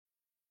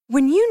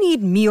When you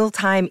need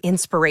mealtime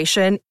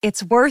inspiration,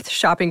 it's worth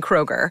shopping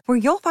Kroger, where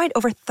you'll find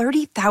over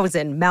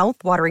 30,000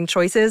 mouth-watering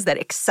choices that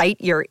excite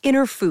your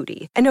inner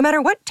foodie. And no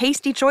matter what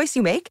tasty choice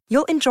you make,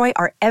 you'll enjoy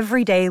our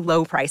everyday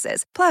low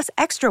prices, plus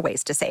extra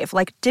ways to save,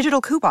 like digital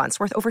coupons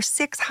worth over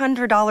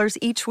 $600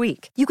 each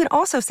week. You can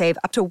also save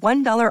up to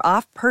 $1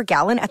 off per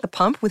gallon at the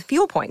pump with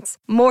fuel points.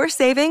 More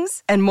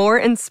savings and more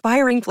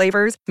inspiring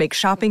flavors make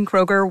shopping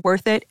Kroger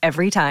worth it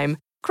every time.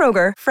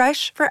 Kroger,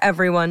 fresh for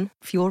everyone.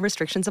 Fuel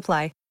restrictions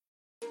apply.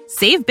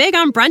 Save big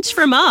on brunch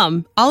for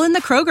mom, all in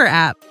the Kroger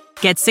app.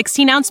 Get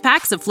 16-ounce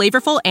packs of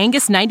flavorful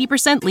Angus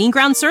 90% lean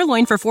ground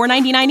sirloin for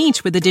 $4.99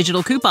 each with a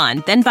digital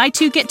coupon. Then buy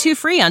 2, get 2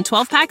 free on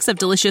 12 packs of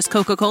delicious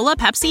Coca-Cola,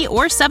 Pepsi,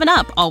 or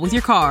 7-Up, all with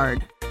your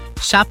card.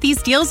 Shop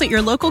these deals at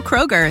your local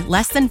Kroger,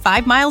 less than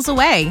 5 miles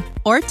away.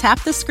 Or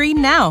tap the screen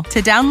now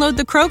to download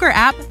the Kroger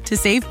app to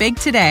save big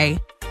today.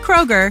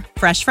 Kroger,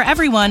 fresh for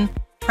everyone.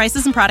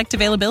 Prices and product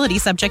availability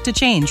subject to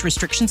change.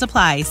 Restrictions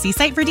apply. See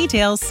site for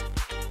details.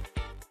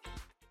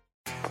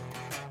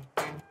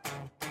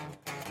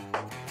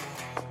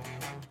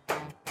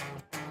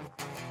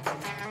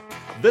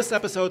 This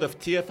episode of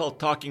TFL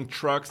Talking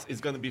Trucks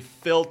is going to be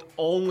filled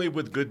only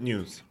with good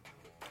news.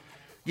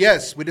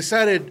 Yes, we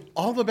decided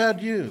all the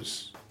bad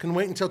news can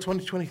wait until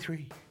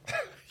 2023.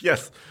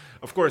 Yes,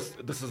 of course,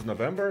 this is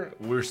November.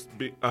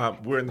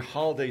 We're in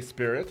holiday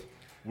spirit.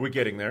 We're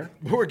getting there.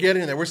 We're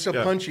getting there. We're still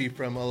punchy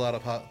from a lot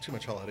of too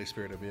much holiday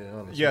spirit, to be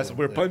honest. Yes,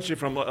 we're punchy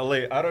from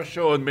LA Auto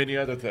Show and many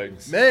other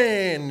things.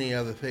 Many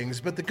other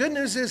things. But the good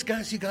news is,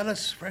 guys, you got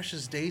us fresh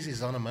as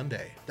daisies on a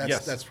Monday.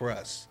 That's for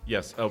us.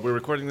 Yes, we're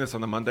recording this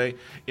on a Monday.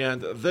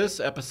 And this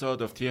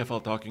episode of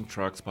TFL Talking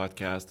Trucks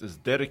podcast is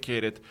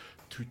dedicated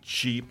to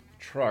cheap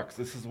trucks.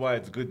 This is why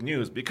it's good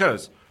news,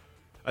 because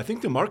I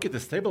think the market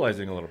is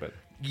stabilizing a little bit.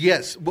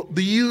 Yes, well,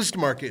 the used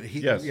market.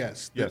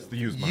 Yes, the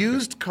used market.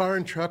 Used car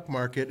and truck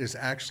market is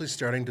actually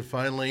starting to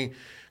finally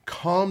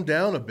calm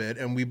down a bit,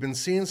 and we've been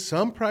seeing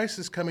some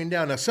prices coming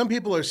down. Now, some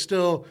people are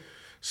still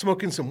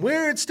smoking some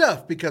weird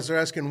stuff because they're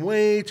asking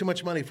way too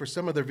much money for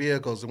some of their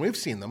vehicles, and we've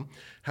seen them.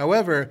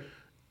 However,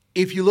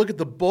 if you look at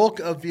the bulk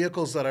of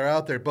vehicles that are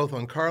out there, both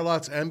on car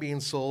lots and being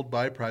sold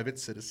by private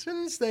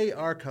citizens, they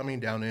are coming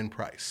down in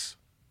price.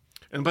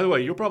 And by the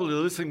way, you're probably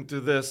listening to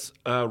this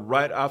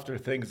right after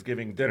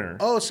Thanksgiving dinner.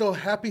 Oh, so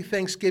happy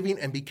Thanksgiving,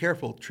 and be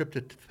careful.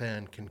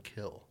 Tryptophan can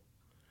kill.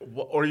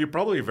 Or you're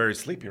probably very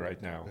sleepy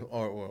right now.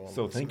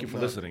 So thank you for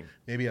listening.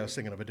 Maybe I was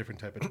thinking of a different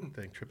type of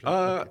thing.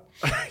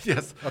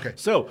 Yes. Okay.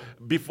 So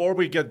before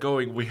we get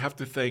going, we have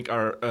to thank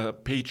our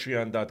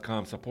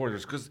Patreon.com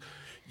supporters, because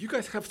you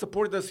guys have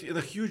supported us in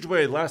a huge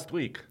way last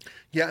week.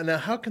 Yeah. Now,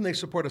 how can they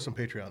support us on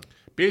Patreon?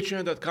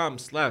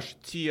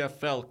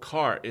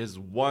 Patreon.com/TFLcar is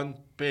one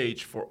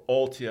page for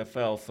all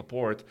TFL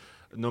support,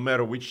 no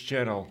matter which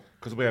channel,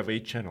 because we have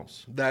 8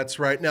 channels. That's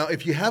right. Now,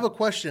 if you have a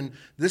question,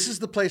 this is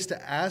the place to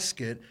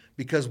ask it,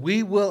 because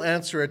we will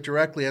answer it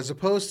directly, as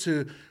opposed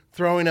to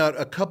throwing out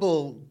a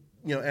couple,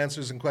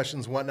 answers and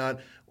questions and whatnot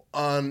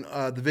on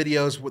the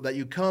videos that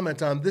you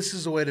comment on. This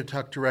is a way to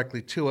talk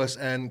directly to us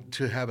and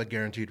to have a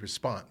guaranteed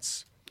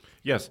response.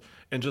 Yes,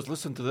 and just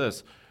listen to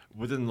this.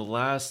 Within the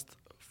last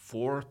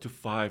 4 to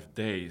 5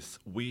 days,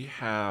 we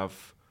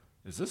have,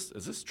 is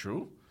this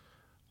true?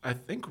 I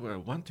think we're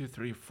 1, 2,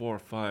 3, 4,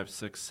 5,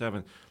 6,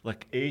 7,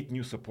 like 8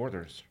 new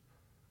supporters.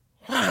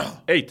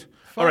 Wow. 8.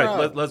 All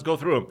right, let's go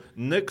through them.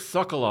 Nick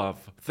Sokolov.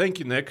 Thank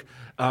you, Nick.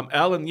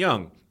 Alan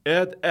Young.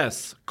 Ed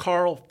S.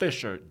 Carl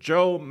Fisher.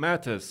 Joe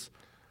Mattis.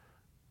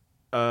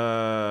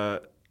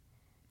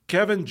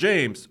 Kevin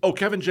James. Oh,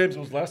 Kevin James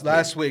was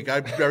last week.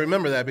 I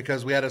remember that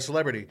because we had a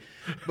celebrity.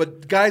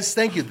 But guys,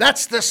 thank you.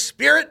 That's the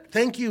spirit.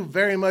 Thank you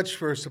very much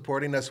for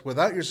supporting us.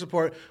 Without your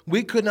support,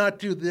 we could not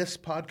do this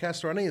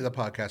podcast or any of the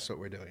podcasts that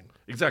we're doing.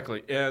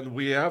 Exactly. And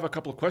we have a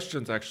couple of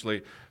questions,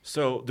 actually.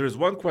 So there's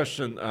one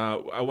question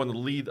I want to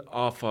lead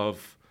off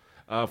of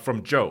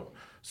from Joe.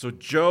 So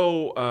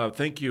Joe,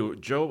 thank you.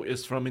 Joe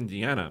is from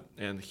Indiana,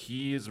 and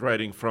he is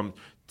writing from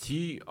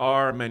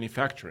TR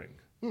Manufacturing.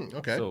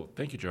 Okay. So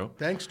thank you, Joe.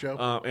 Thanks,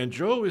 Joe. And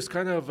Joe is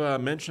kind of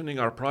mentioning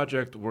our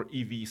project,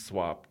 EV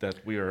Swap,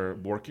 that we are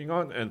working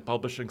on and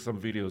publishing some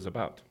videos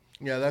about.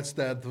 Yeah, that's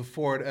the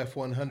Ford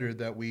F-100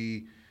 that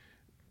we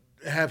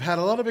have had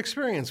a lot of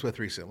experience with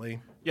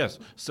recently. Yes.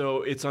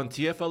 So it's on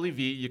TFL EV.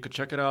 You could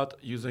check it out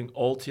using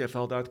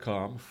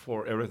alltfl.com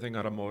for everything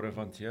automotive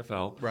on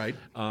TFL. Right.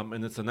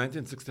 And it's a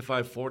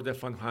 1965 Ford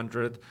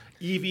F-100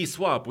 EV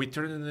swap. We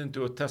turned it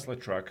into a Tesla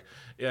truck.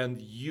 And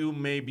you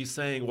may be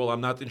saying, well,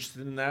 I'm not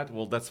interested in that.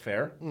 Well, that's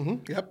fair.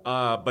 Mm-hmm. Yep.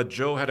 But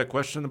Joe had a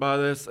question about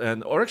this,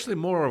 or actually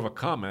more of a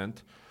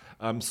comment,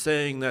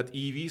 saying that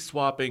EV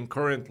swapping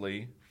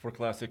currently for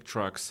classic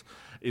trucks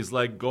is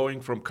like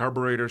going from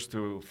carburetors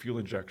to fuel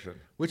injection.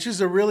 Which is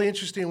a really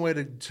interesting way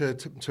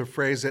to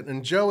phrase it.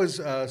 And Joe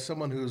is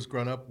someone who's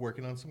grown up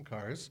working on some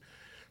cars.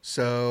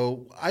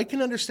 So I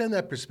can understand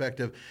that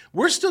perspective.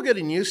 We're still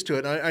getting used to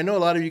it. I know a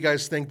lot of you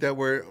guys think that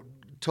we're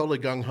totally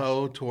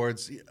gung-ho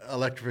towards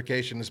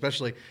electrification,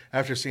 especially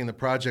after seeing the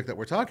project that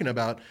we're talking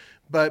about.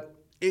 But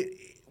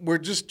we're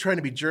just trying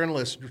to be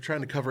journalists. We're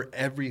trying to cover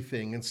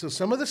everything. And so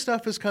some of the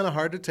stuff is kind of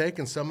hard to take,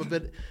 and some of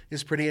it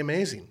is pretty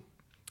amazing.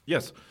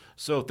 Yes.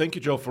 So thank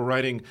you, Joe, for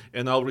writing.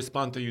 And I'll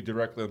respond to you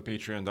directly on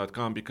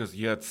patreon.com because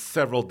you had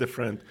several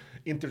different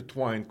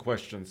intertwined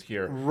questions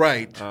here.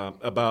 Right.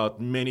 About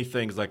many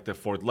things like the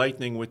Ford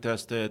Lightning we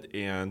tested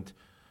and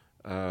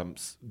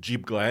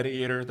Jeep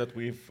Gladiator that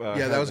we've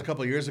that was a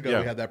couple of years ago.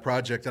 Yeah. We had that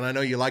project, and I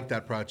know you liked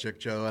that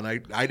project, Joe, and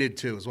I did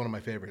too. It was one of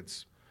my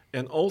favorites.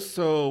 And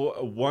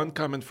also one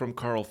comment from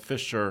Carl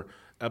Fisher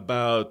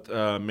about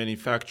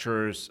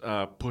manufacturers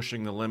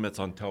pushing the limits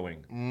on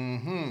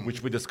towing,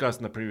 which we discussed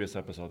in the previous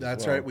episode.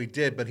 That's right, we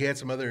did, but he had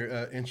some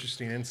other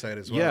interesting insight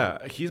as well.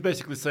 Yeah, he's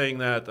basically saying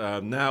that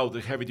now the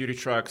heavy-duty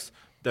trucks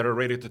that are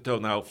ready to tow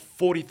now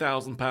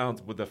 40,000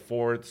 pounds with the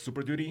Ford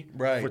Super Duty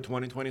for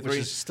 2023. Which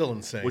is still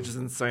insane. Which is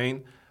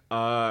insane.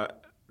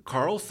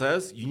 Carl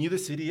says you need a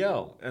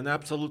CDL, and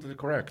absolutely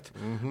correct.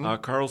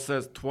 Carl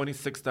says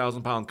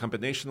 26,000 pound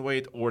combination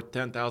weight or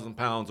 10,000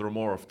 pounds or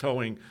more of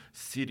towing,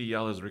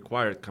 CDL is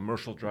required,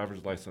 commercial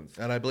driver's license.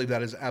 And I believe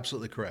that is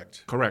absolutely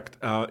correct. Correct.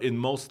 In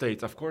most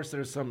states, of course,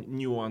 there's some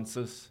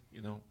nuances,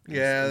 you know.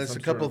 Yeah, there's a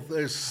couple.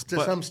 There's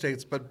some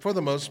states, but for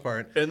the most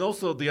part. And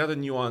also the other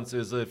nuance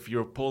is if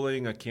you're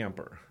pulling a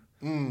camper.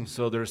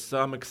 So there's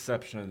some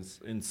exceptions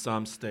in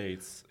some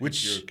states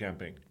if you're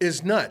camping.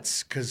 Is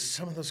nuts because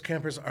some of those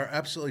campers are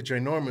absolutely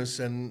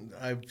ginormous, and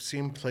I've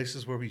seen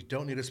places where we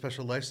don't need a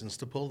special license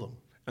to pull them.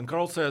 And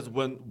Carl says,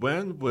 when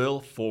will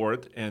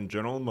Ford and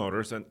General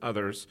Motors and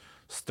others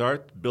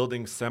start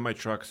building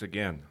semi-trucks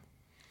again?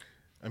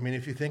 I mean,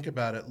 if you think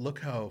about it, look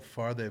how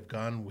far they've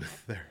gone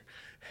with their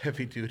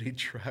heavy-duty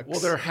trucks.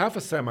 Well, they're half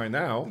a semi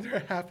now.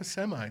 They're half a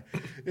semi.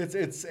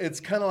 It's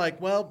kind of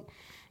like, well,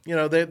 you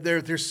know,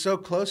 they're so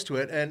close to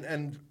it.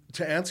 And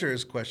to answer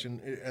his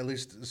question, at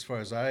least as far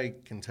as I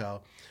can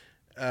tell,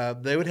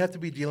 they would have to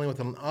be dealing with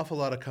an awful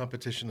lot of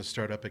competition to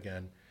start up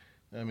again.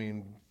 I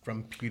mean,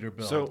 from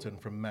Peterbilt and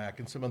from Mack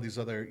and some of these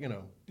other, you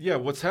know. Yeah,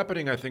 what's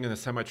happening, I think, in the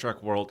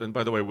semi-truck world, and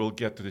by the way, we'll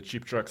get to the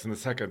cheap trucks in a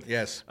second.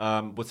 Yes.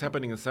 What's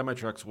happening in the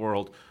semi-trucks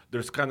world,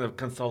 there's kind of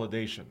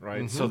consolidation,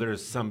 right? So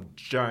there's some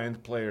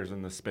giant players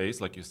in the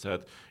space, like you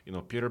said, you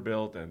know,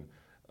 Peterbilt and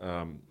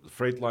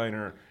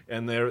Freightliner,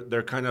 and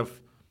they're kind of,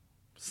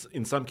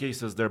 in some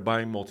cases, they're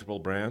buying multiple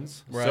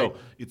brands. Right. So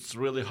it's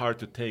really hard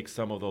to take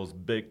some of those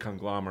big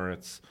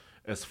conglomerates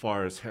as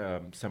far as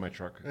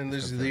semi-truck. And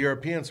there's the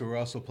Europeans who are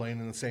also playing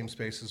in the same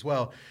space as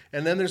well.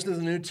 And then there's the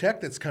new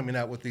tech that's coming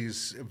out with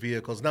these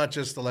vehicles, not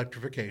just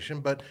electrification,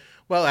 but,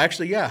 well,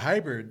 actually, yeah,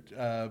 hybrid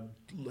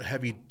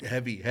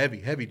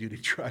heavy-duty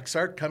trucks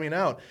are coming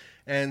out.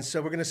 And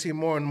so we're going to see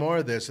more and more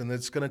of this, and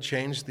it's going to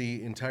change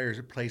the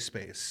entire play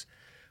space.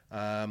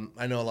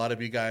 I know a lot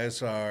of you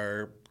guys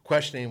are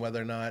questioning whether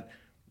or not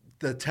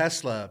the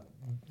Tesla,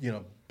 you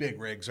know,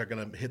 big rigs are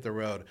going to hit the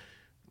road.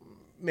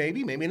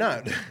 Maybe, maybe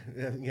not.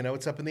 You know,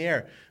 it's up in the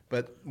air.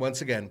 But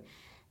once again,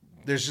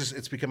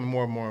 it's becoming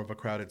more and more of a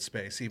crowded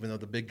space, even though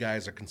the big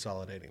guys are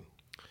consolidating.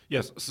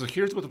 Yes. So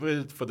here's what we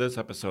did for this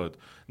episode.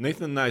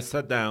 Nathan and I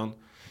sat down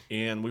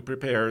and we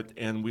prepared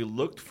and we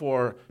looked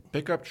for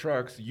pickup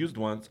trucks, used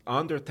ones,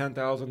 under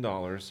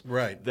 $10,000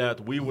 right,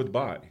 that we would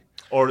buy.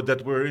 Or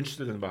that we're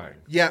interested in buying.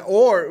 Yeah,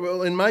 or,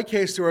 well, in my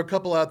case, there were a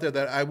couple out there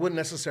that I wouldn't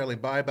necessarily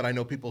buy, but I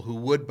know people who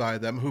would buy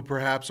them who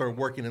perhaps are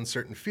working in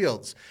certain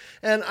fields.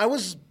 And I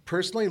was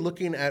personally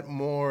looking at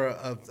more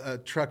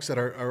of trucks that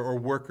are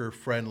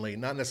worker-friendly,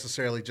 not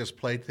necessarily just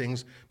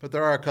playthings, but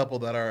there are a couple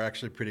that are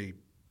actually pretty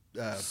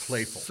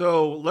playful.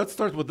 So let's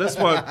start with this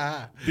one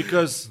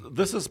because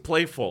this is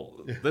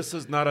playful. This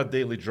is not a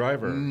daily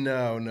driver.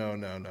 No.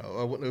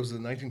 What was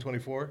it,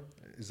 1924?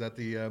 Is that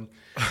the...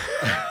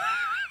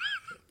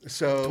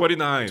 So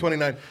 29.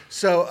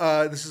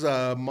 So this is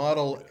a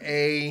Model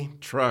A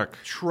truck.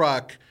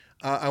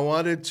 I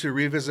wanted to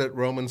revisit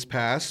Roman's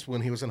past when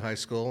he was in high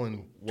school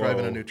and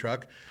driving a new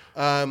truck.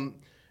 And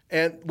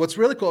what's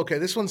really cool, okay,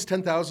 this one's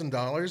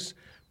 $10,000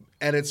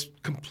 and it's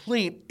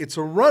complete. It's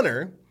a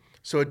runner,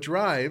 so it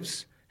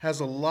drives,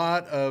 has a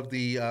lot of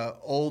the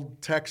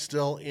old tech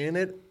still in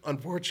it.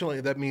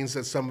 Unfortunately, that means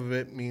that some of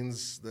it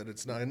means that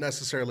it's not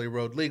necessarily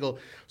road legal.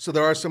 So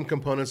there are some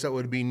components that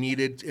would be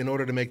needed in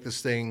order to make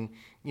this thing,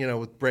 you know,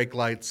 with brake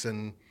lights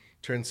and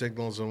turn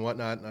signals and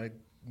whatnot, and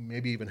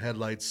maybe even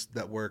headlights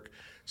that work,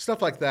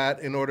 stuff like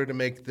that in order to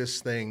make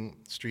this thing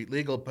street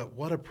legal. But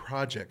what a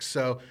project.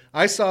 So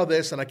I saw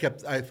this and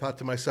I thought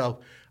to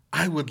myself,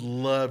 I would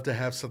love to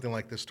have something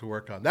like this to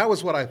work on. That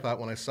was what I thought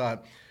when I saw it.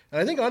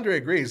 And I think Andre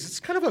agrees. It's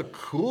kind of a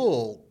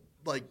cool,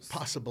 like,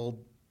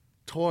 possible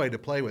toy to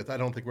play with. I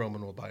don't think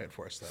Roman will buy it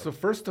for us, though. So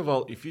first of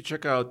all, if you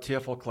check out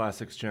TFL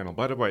Classics channel,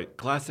 by the way,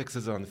 Classics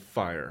is on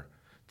fire.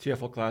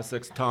 TFL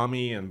Classics,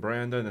 Tommy and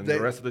Brandon and the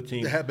rest of the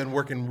team. They have been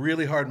working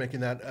really hard making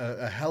that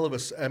a hell of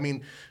a... I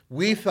mean,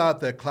 we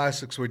thought that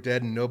Classics were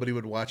dead and nobody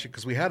would watch it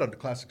because we had on the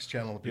Classics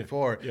channel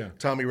before. Yeah.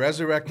 Tommy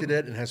resurrected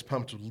it and has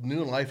pumped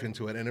new life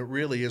into it, and it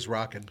really is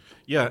rocking.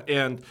 Yeah,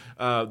 and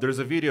there's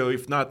a video,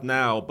 if not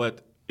now,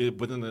 but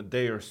within a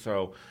day or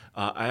so,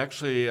 I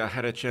actually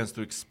had a chance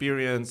to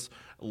experience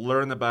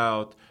learn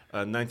about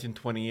a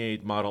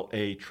 1928 Model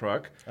A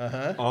truck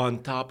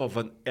on top of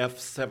an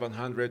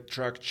F700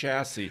 truck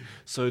chassis.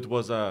 So it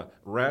was a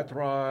rat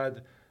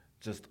rod,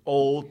 just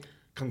old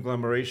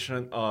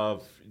conglomeration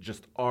of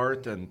just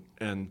art and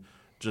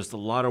just a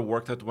lot of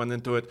work that went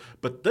into it.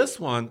 But this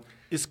one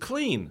is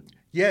clean.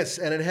 Yes,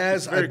 and it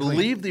has, I very clean.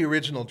 believe, the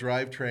original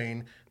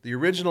drivetrain, the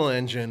original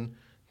engine,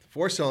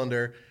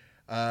 4-cylinder,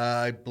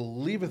 I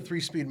believe a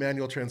 3-speed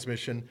manual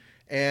transmission.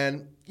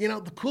 And,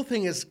 the cool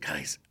thing is,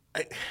 guys,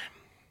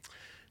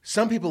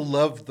 some people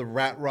love the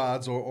rat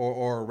rods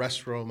or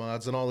restro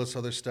mods and all this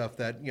other stuff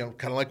that, kind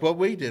of like what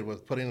we did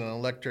with putting an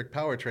electric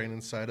powertrain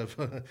inside of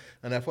an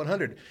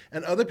F100.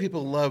 And other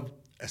people love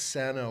a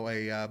Sano,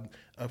 a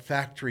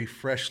factory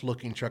fresh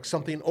looking truck,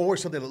 something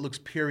that looks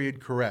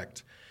period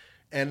correct.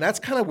 And that's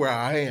kind of where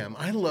I am.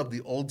 I love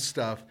the old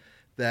stuff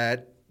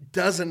that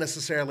doesn't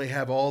necessarily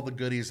have all the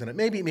goodies in it.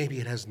 Maybe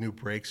it has new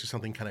brakes or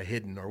something kind of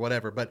hidden or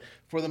whatever. But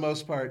for the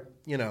most part,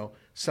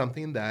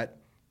 something that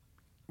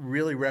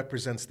really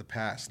represents the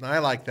past. And I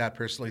like that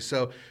personally.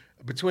 So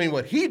between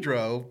what he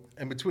drove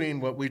and between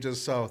what we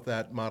just saw with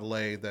that Model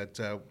A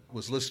that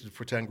was listed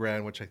for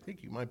 $10,000, which I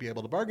think you might be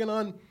able to bargain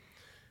on,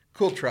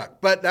 cool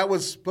truck. But that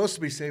was supposed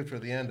to be saved for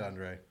the end,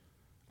 Andre.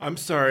 I'm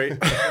sorry.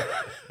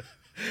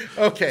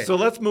 Okay. So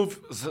let's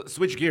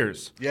switch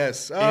gears.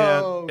 Yes.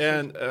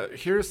 And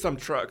here's some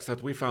trucks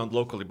that we found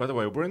locally. By the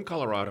way, we're in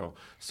Colorado.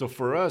 So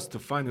for us to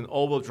find an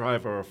all-wheel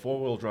drive or a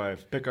four-wheel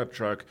drive pickup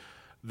truck,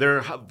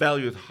 they're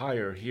valued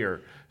higher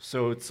here.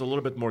 So it's a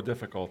little bit more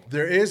difficult.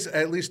 There is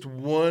at least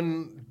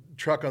one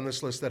truck on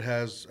this list that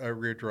has a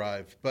rear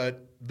drive,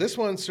 but this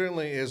one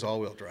certainly is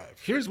all-wheel drive.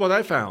 Here's what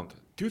I found.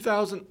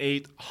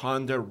 2008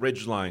 Honda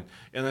Ridgeline.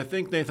 And I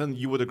think, Nathan,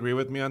 you would agree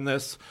with me on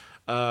this.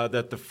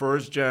 That the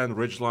first-gen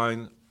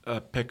Ridgeline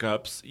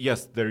pickups,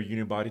 yes, they're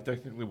unibody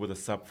technically with a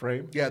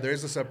subframe. Yeah, there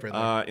is a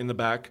subframe in the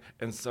back,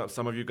 and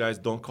some of you guys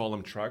don't call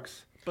them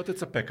trucks, but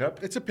it's a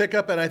pickup. It's a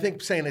pickup, and I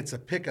think saying it's a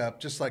pickup,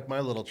 just like my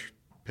little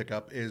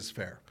pickup, is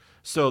fair.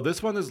 So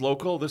this one is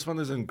local. This one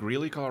is in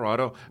Greeley,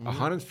 Colorado,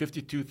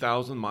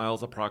 152,000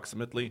 miles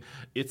approximately.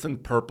 It's in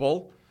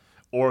purple,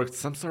 or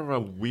some sort of a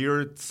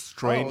weird,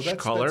 strange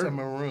color. That's a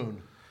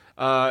maroon.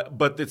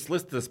 But it's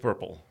listed as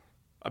purple.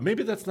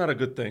 Maybe that's not a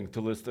good thing to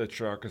list a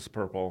truck as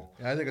purple.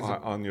 I think it's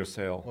on your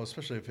sale. Well,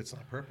 especially if it's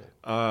not purple.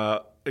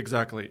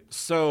 Exactly.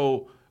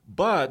 So,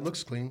 but it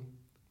looks clean.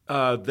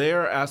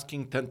 They're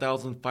asking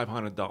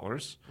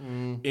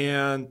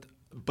 $10,500,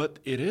 but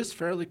it is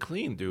fairly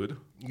clean, dude.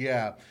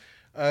 Yeah.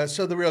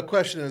 So the real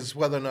question is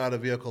whether or not a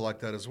vehicle like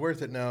that is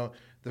worth it. Now,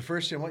 the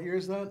first year, what year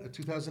is that?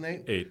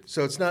 2008? 8.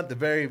 So it's not the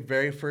very,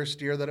 very first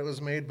year that it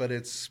was made, but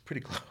it's pretty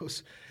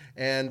close.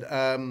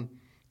 And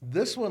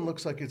this one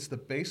looks like it's the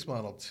base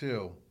model,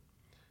 too.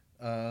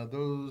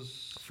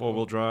 Those...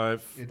 Four-wheel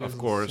drive, of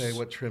course. It doesn't say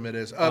what trim it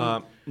is.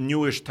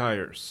 Newish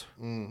tires.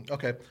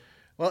 Okay.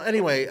 Well,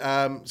 anyway,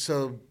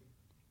 so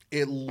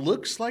it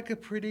looks like a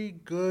pretty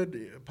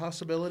good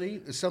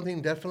possibility. It's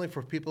something definitely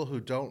for people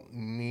who don't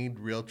need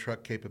real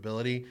truck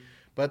capability,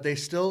 but they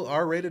still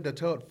are rated to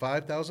tow at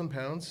 5,000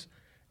 pounds,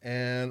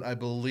 and I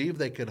believe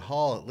they could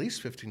haul at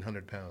least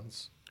 1,500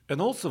 pounds. And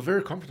also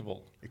very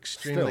comfortable.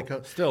 Extremely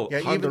Still,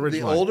 yeah, Honda even the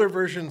Ridgeline. older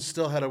version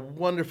still had a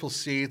wonderful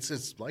seats.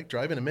 It's like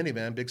driving a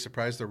minivan. Big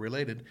surprise they're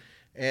related.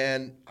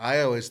 And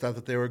I always thought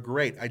that they were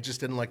great. I just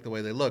didn't like the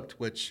way they looked,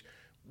 which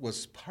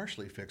was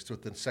partially fixed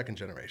with the second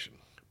generation.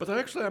 But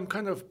actually, I'm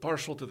kind of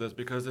partial to this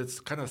because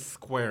it's kind of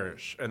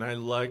squarish, and I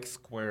like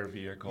square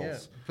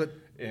vehicles. Yeah,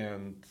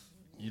 and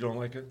you don't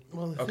like it?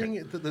 Well, the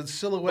thing, the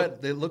silhouette,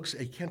 it looks,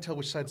 you can't tell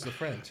which side's the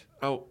front.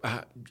 Oh,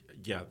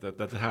 yeah,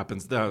 that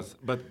happens, does.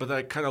 But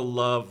I kind of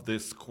love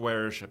this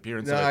squarish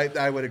appearance. No, of it.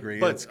 I would agree.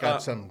 But it's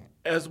got some.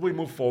 As we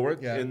move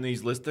forward in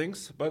these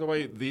listings, by the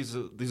way, these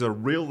are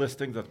real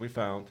listings that we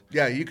found.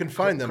 Yeah, you can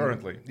find them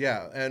currently.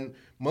 Yeah, and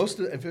most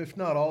of, if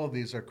not all of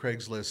these, are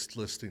Craigslist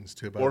listings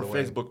too. By or the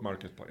way, Facebook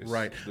Marketplace.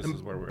 Right. This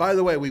is where we're. By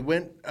the way, we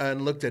went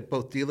and looked at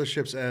both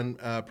dealerships and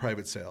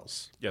private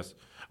sales. Yes.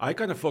 I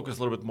kind of focus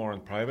a little bit more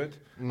on private.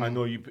 I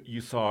know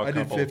you saw a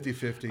couple. I did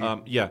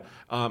 50-50. Yeah.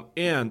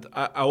 And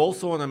I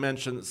also want to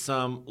mention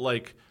some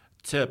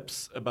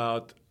tips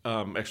about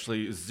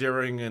actually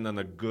zeroing in on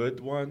a good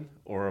one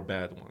or a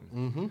bad one.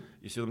 Mm-hmm.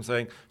 You see what I'm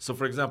saying? So,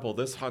 for example,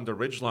 this Honda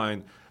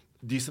Ridgeline,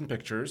 decent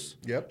pictures.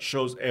 Yep.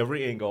 Shows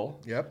every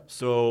angle. Yep.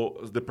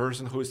 So the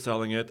person who is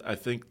selling it, I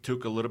think,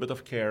 took a little bit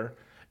of care,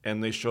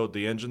 and they showed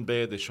the engine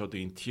bay, they showed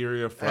the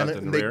interior, front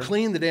and rear. They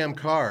cleaned the damn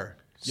car.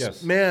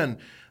 Yes. Man,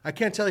 I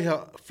can't tell you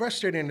how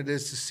frustrating it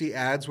is to see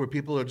ads where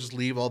people will just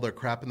leave all their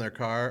crap in their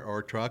car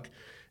or truck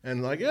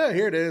and yeah,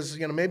 here it is.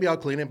 Maybe I'll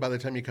clean it by the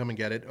time you come and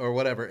get it or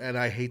whatever. And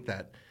I hate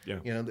that. Yeah.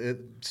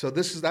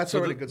 That's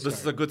already a good start.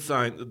 This is a good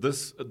sign.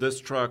 This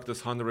truck,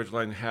 this Honda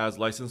Ridgeline, has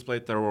license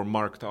plates that were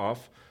marked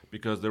off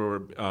because they were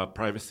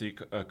privacy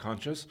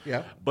conscious.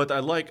 Yeah. But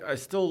I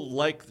still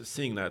like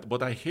seeing that.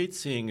 What I hate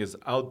seeing is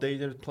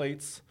outdated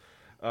plates.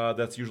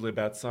 That's usually a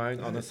bad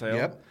sign on the sale.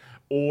 Yep.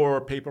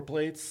 Or paper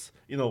plates.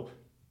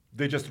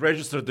 they just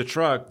registered the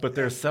truck, but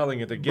they're selling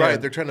it again. Right,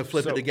 they're trying to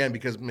flip So- it again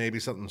because maybe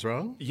something's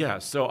wrong. Yeah,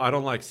 so I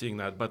don't like seeing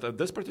that. But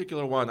this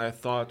particular one I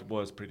thought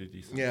was pretty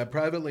decent. Yeah,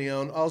 privately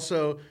owned.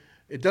 Also,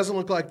 it doesn't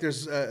look like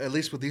there's, at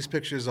least with these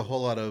pictures, a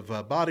whole lot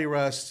of body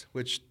rust,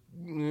 which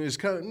is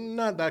kind of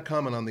not that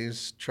common on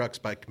these trucks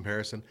by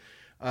comparison.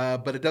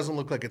 But it doesn't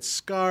look like it's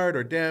scarred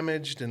or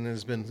damaged and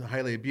has been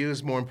highly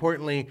abused. More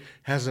importantly,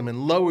 hasn't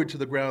been lowered to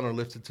the ground or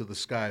lifted to the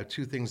sky.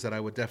 Two things that I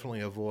would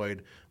definitely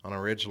avoid on a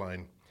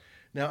Ridgeline.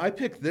 Now, I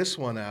picked this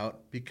one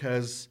out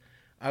because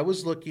I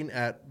was looking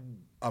at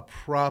a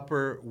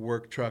proper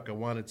work truck. I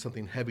wanted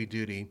something heavy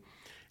duty.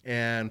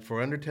 And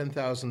for under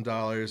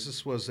 $10,000,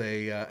 this was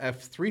a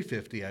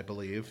F350, I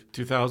believe.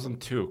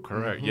 2002,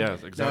 correct?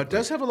 Yes, exactly. Now, it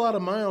does have a lot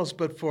of miles,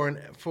 but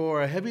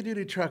for a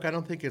heavy-duty truck, I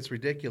don't think it's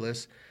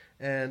ridiculous.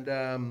 And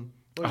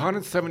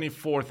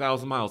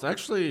 174,000 miles.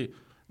 Actually,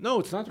 no,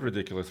 it's not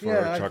ridiculous for a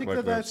yeah, truck I think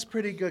like that's this.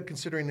 pretty good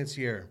considering its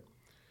year.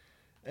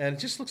 And it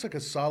just looks like a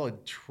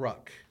solid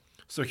truck.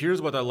 So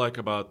here's what I like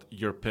about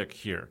your pick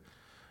here.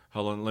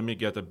 Hold on, let me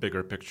get a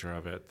bigger picture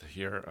of it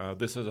here.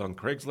 This is on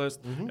Craigslist,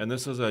 and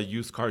this is a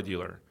used car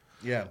dealer.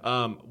 Yeah.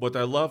 What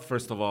I love,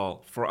 first of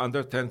all, for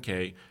under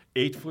 10K,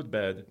 8-foot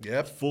bed,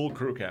 Yep. full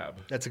crew cab.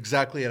 That's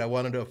exactly it. I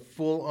wanted a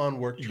full-on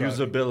work truck.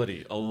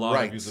 Usability, a lot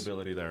Right. of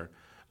usability there.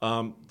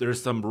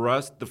 There's some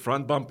rust. The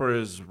front bumper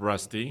is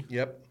rusty.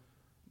 Yep.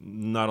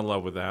 Not in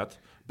love with that.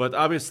 But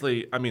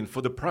obviously, I mean,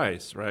 for the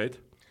price, right?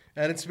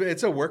 And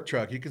it's a work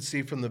truck. You can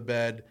see from the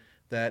bed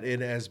that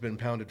it has been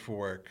pounded for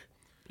work.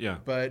 Yeah.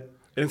 But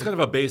And it's kind of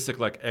a basic,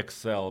 like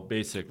XL,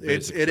 basic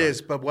it truck.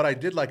 is. But what I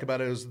did like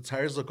about it is the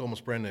tires look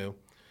almost brand new.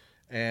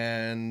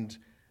 And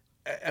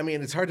I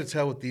mean, it's hard to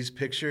tell with these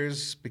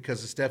pictures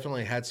because it's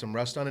definitely had some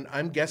rust on it.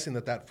 I'm guessing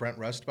that front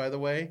rust, by the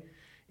way,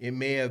 it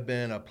may have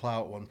been a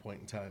plow at one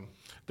point in time.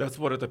 That's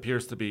what it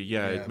appears to be.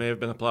 Yeah, Yeah. it may have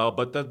been a plow,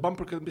 but that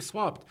bumper can be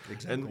swapped.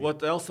 Exactly. And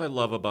what else I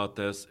love about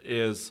this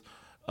is,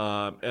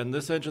 and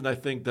this engine I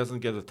think doesn't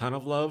get a ton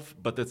of love,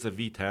 but it's a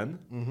V10.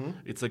 Mm-hmm.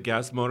 It's a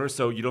gas motor,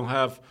 so you don't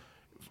have.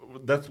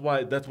 That's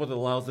what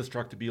allows this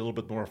truck to be a little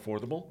bit more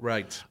affordable.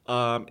 Right.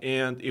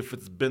 And if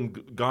it's been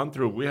gone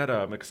through, we had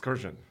an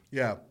excursion.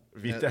 Yeah.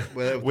 V10.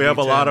 With We have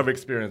a V10. lot of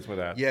experience with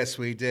that. Yes,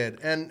 we did.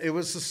 And it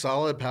was a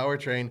solid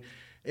powertrain.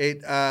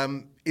 It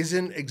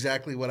isn't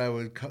exactly what I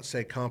would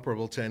say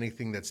comparable to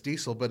anything that's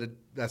diesel, but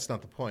that's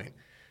not the point.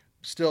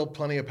 Still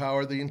plenty of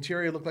power. The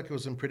interior looked like it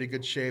was in pretty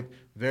good shape.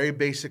 Very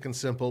basic and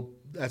simple.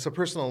 That's a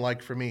personal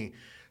like for me.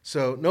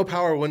 So no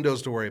power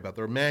windows to worry about.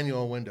 They're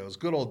manual windows.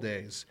 Good old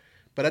days.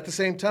 But at the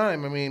same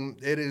time, I mean,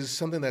 it is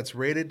something that's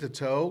rated to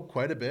tow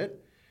quite a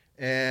bit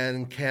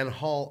and can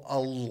haul a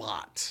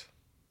lot.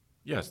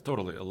 Yes,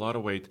 totally. A lot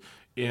of weight.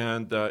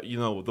 And, those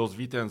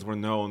V10s were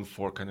known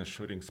for kind of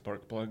shooting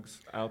spark plugs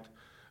out.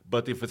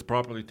 But if it's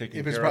properly taken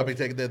If care it's of... properly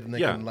taken, then they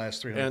can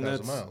last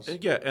 300,000 miles.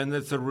 Yeah, and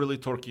it's a really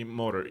torquey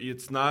motor.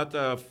 It's not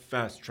a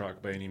fast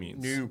truck by any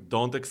means. No.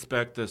 Don't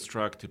expect this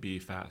truck to be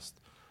fast.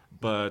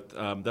 But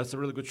that's a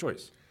really good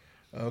choice.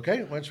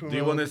 Okay. Why don't Do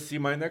you want to see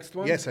my next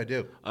one? Yes, I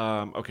do.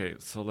 Okay,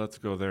 so let's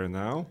go there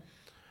now.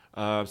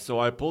 So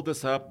I pulled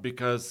this up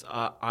because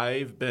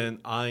I've been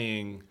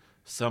eyeing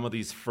some of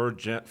these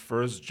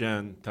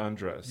first-gen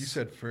Tundras. You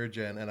said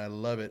Furgen, and I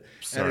love it.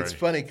 Sorry. And it's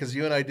funny because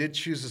you and I did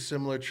choose a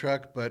similar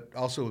truck, but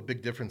also with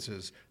big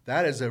differences.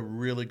 That is a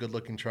really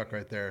good-looking truck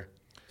right there.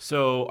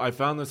 So I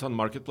found this on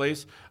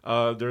Marketplace.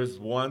 There's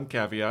one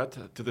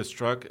caveat to this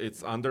truck.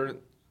 It's under,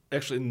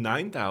 actually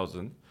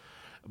 9,000,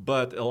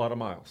 but a lot of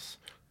miles.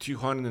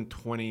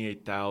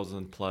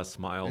 228,000 plus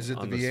miles. Is it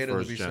the on this V8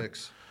 or the first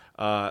gen.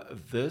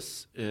 V6?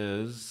 This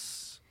is...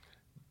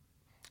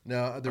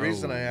 Now, the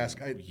reason I ask,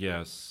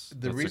 Yes,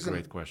 the that's reason- a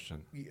great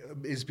question.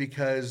 is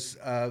because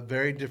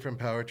very different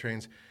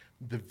powertrains.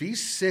 The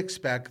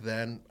V6 back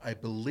then, I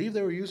believe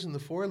they were using the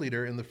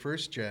 4-liter in the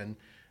first gen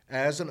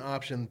as an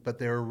option, but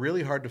they were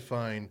really hard to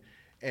find.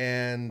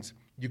 And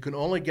you can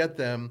only get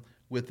them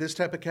with this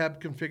type of cab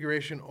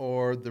configuration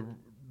or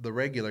the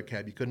regular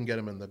cab. You couldn't get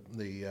them in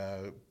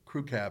the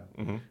crew cab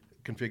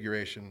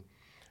configuration.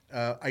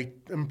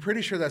 I'm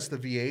pretty sure that's the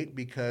V8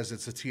 because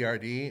it's a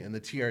TRD, and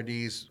the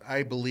TRDs,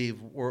 I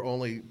believe, were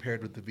only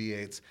paired with the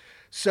V8s.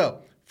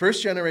 So,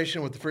 first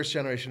generation with the first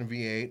generation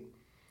V8,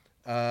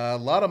 a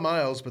lot of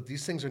miles, but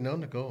these things are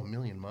known to go a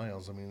million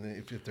miles. I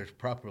mean, if they're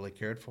properly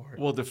cared for.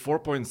 Well, the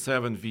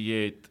 4.7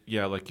 V8,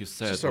 yeah, like you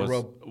said, It's just a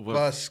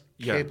robust,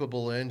 yeah.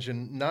 capable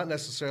engine, not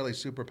necessarily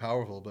super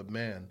powerful, but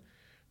man,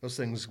 those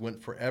things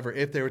went forever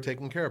if they were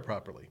taken care of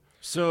properly.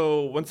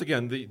 So once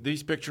again,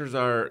 these pictures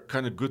are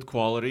kind of good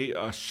quality.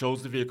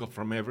 Shows the vehicle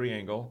from every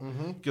angle.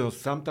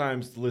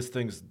 Sometimes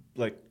listings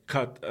like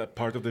cut a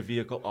part of the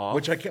vehicle off,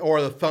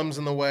 Or the thumbs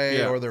in the way,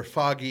 Yeah. or they're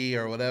foggy,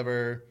 or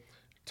whatever,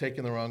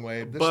 taken the wrong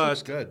way. This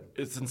looks but good.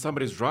 it's in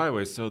somebody's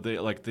driveway, so they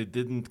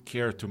didn't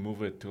care to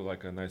move it to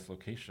like a nice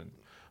location.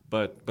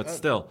 But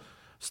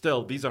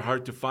still, these are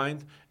hard to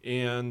find.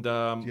 And Do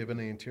you have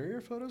any interior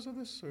photos of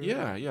this? Or?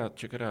 yeah,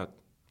 check it out.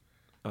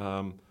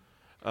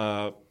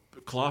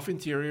 Cloth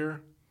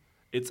interior.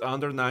 It's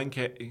under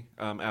 9K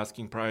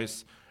asking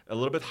price. a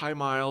little bit high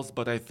miles,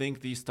 but I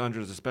think these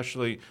Tundras,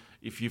 especially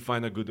if you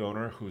find a good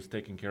owner who's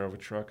taking care of a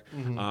truck,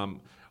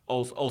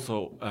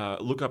 also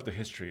look up the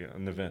history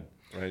on the VIN,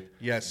 right?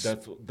 Yes.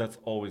 That's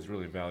always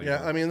really valuable.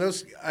 Yeah, I mean,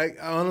 I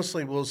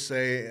honestly will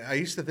say, I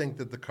used to think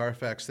that the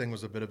Carfax thing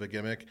was a bit of a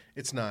gimmick.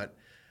 It's not.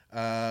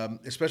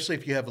 Especially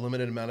if you have a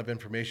limited amount of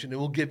information, it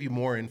will give you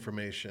more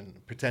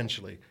information,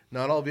 potentially.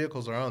 Not all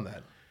vehicles are on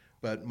that,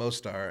 but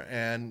most are.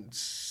 And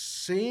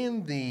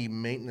seeing the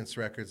maintenance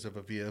records of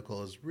a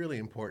vehicle is really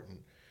important.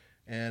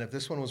 And if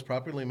this one was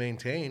properly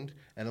maintained,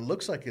 and it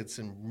looks like it's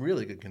in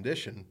really good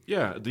condition.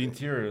 Yeah, the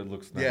interior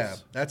looks nice. Yeah,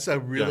 that's a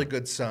really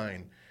good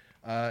sign.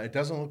 It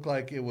doesn't look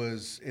like it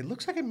was, it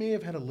looks like it may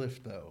have had a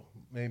lift, though,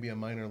 maybe a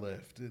minor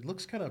lift. It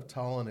looks kind of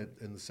tall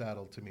in the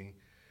saddle to me.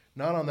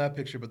 Not on that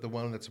picture, but the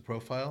one that's a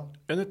profile.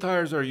 And the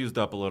tires are used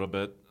up a little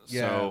bit.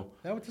 Yeah. So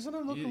Doesn't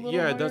it look a little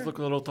Yeah, higher? it does look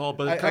a little tall,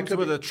 but it comes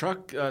with a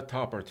truck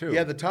topper, too.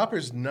 Yeah, the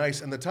topper's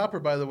nice. And the topper,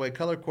 by the way,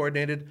 color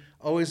coordinated,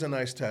 always a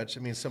nice touch.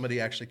 I mean,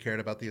 somebody actually cared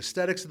about the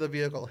aesthetics of the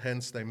vehicle,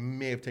 hence they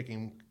may have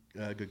taken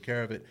good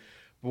care of it.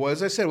 But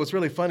as I said, what's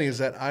really funny is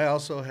that I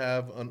also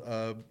have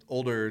an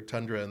older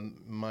Tundra in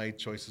my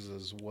choices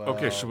as well.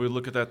 Okay, should we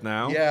look at that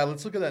now? Yeah,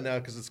 let's look at that now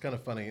because it's kind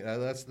of funny.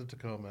 That's the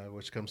Tacoma,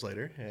 which comes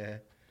later. Yeah.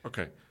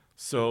 Okay,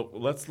 so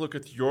let's look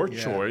at your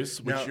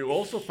choice, which Now- you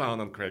also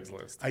found on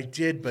Craigslist. I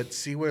did, but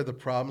see where the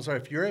problems are.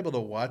 If you're able to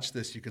watch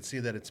this, you can see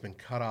that it's been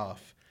cut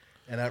off.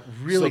 And that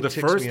really So the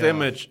ticks first me off.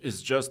 image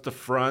is just the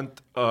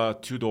front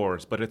 2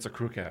 doors, but it's a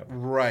crew cab.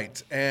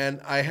 Right.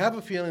 And I have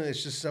a feeling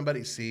it's just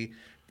somebody, see,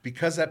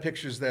 because that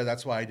picture's there,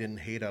 that's why I didn't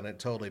hate on it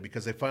totally,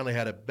 because they finally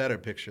had a better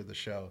picture of the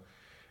show.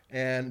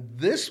 And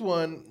this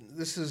one,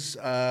 this is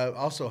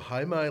also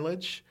high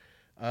mileage.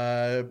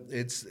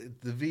 It's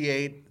the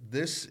V8.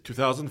 This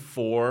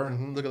 2004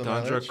 look at the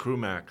Tundra mileage. Crew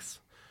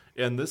Max.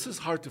 And this is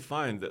hard to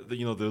find,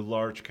 the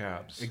large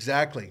cabs.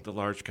 Exactly. The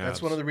large cabs.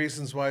 That's one of the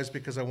reasons why, is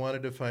because I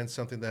wanted to find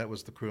something that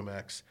was the Crew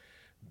Max.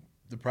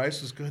 The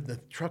price was good. The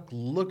truck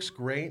looks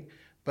great,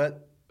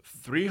 but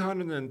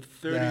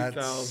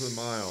 330,000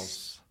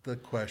 miles. the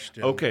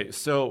question. Okay,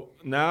 so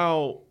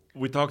now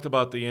we talked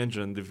about the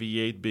engine, the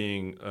V8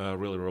 being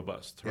really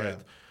robust, right?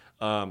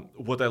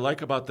 What I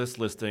like about this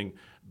listing,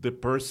 the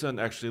person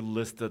actually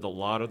listed a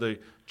lot of the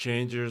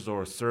changes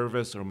or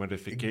service or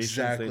modifications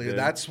Exactly. they did.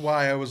 That's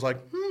why I was like,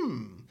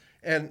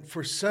 And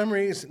for some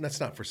reason, that's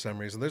not for some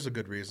reason, there's a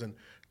good reason.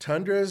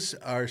 Tundras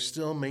are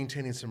still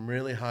maintaining some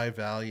really high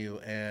value,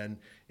 and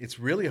it's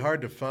really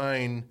hard to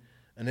find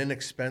an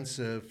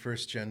inexpensive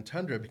first-gen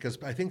Tundra because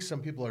I think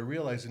some people are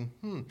realizing,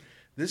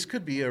 this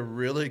could be a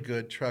really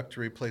good truck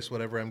to replace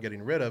whatever I'm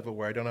getting rid of, or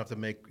where I don't have to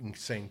make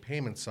insane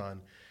payments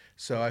on.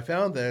 So I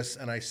found this,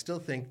 and I still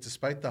think,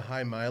 despite the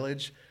high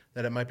mileage,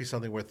 that it might be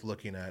something worth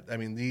looking at. I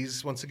mean,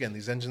 these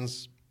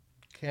engines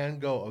can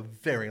go a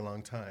very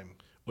long time.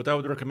 What I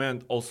would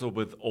recommend also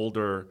with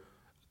older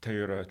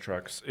Toyota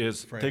trucks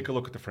is take a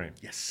look at the frame.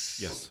 Yes.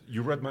 Yes.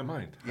 You read my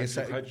mind.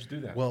 How'd you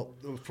do that? Well,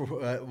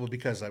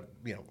 because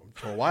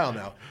for a while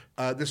now,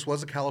 this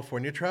was a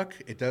California truck.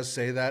 It does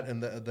say that in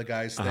the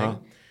guy's thing.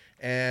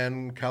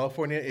 And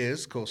California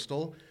is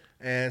coastal.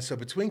 And so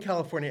between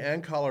California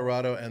and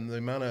Colorado and the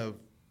amount of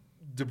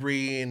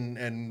debris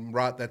and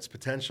rot that's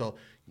potential,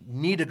 you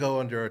need to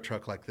go under a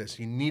truck like this.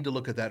 You need to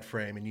look at that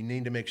frame, and you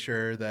need to make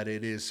sure that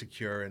it is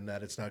secure and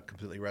that it's not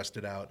completely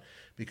rusted out,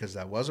 because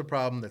that was a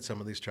problem that some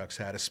of these trucks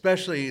had,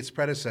 especially its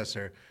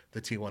predecessor,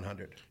 the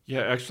T100.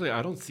 Yeah, actually,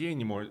 I don't see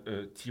any more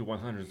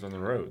T100s on the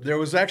road. There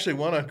was actually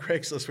one on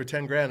Craigslist for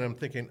 $10,000, and I'm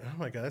thinking, oh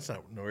my God, that's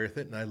not worth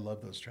it, and I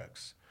love those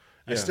trucks.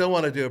 I still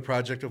want to do a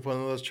project with one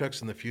of those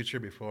trucks in the future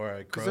before I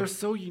Because croak. they're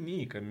so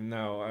unique. I mean,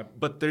 now,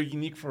 but they're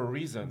unique for a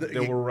reason. They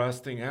were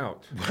rusting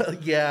out. Well,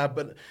 yeah,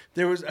 but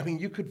there was,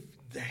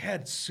 they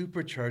had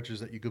superchargers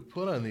that you could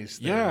put on these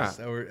things. Yeah.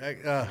 That were,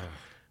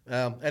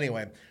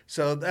 anyway,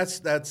 so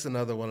that's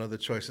another one of the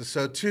choices.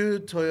 So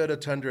 2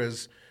 Toyota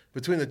Tundras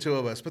between the two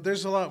of us, but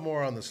there's a lot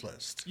more on this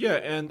list. Yeah,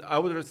 and I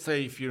would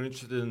say if you're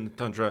interested in the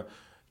Tundra,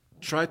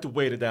 try to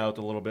wait it out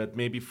a little bit.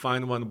 Maybe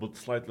find one with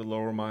slightly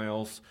lower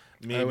miles.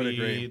 I would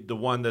agree. Maybe the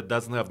one that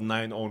doesn't have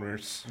 9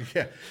 owners.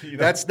 Yeah,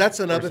 that's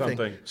another thing.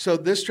 something. So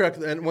this truck,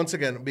 and once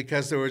again,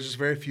 because there were just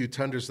very few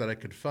Tundras that I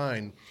could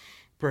find,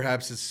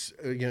 perhaps it's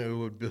it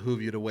would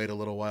behoove you to wait a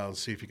little while and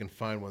see if you can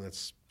find one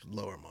that's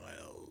lower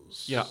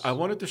miles. Yeah, I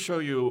wanted to show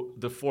you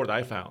the Ford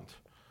I found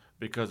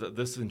because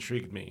this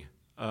intrigued me.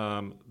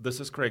 This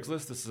is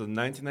Craigslist. This is a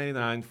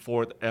 1999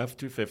 Ford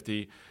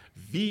F-250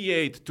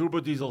 V8 turbo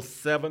diesel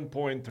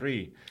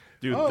 7.3.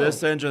 Dude,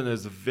 this engine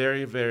is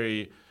very,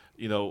 very,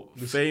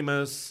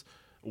 famous,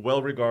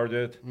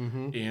 well-regarded,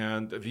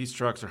 and these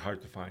trucks are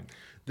hard to find.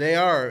 They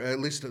are, at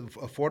least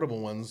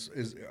affordable ones.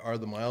 Are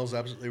the miles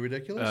absolutely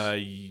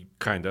ridiculous?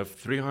 Kind of.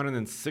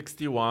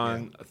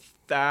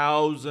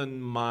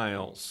 361,000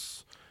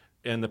 miles.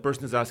 And the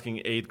person is asking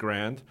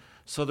 $8,000.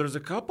 So there's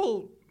a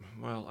couple,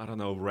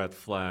 red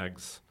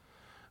flags.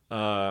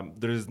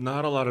 There's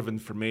not a lot of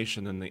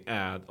information in the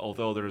ad,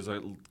 although there's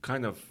a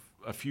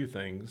few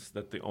things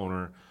that the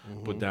owner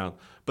put down.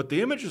 But the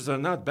images are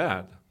not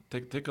bad.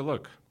 Take a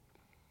look.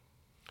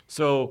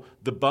 So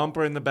the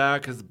bumper in the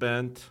back is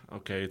bent.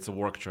 Okay, it's a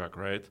work truck,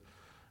 right?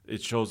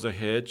 It shows a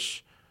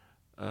hitch,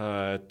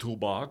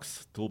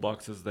 toolbox.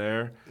 Toolbox is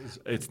there.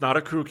 It's not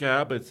a crew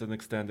cab. It's an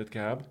extended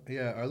cab.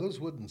 Yeah, are those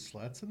wooden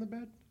slats in the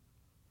bed?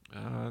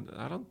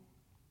 I don't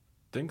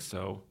think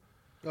so.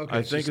 Okay,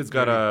 I think it's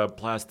got a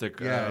plastic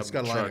it's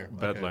got a truck liner.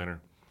 bed Okay.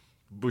 liner,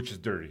 which is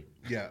dirty.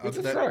 Yeah, It's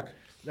a that- truck.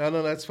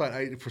 No, that's fine.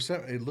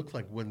 It looked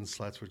like wooden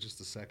slats for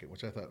just a second,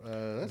 which I thought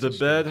that's The a shame.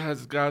 bed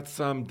has got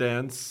some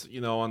dents,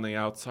 on the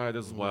outside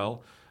as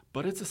well,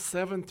 but it's a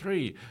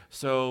 7.3.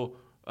 So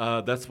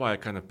that's why I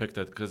kind of picked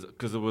it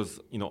because it was,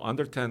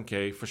 under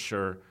 10K for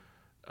sure.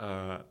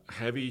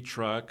 Heavy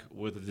truck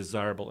with a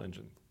desirable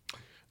engine.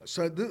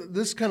 So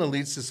this kind of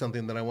leads to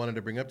something that I wanted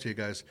to bring up to you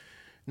guys.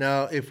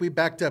 Now, if we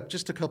backed up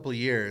just a couple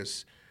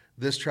years,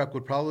 this truck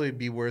would probably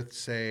be worth,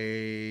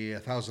 say,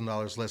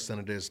 $1,000 less than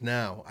it is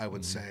now, I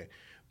would say.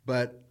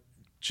 But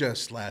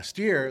just last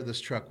year, this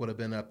truck would have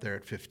been up there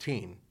at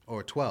 15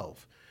 or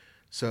 12.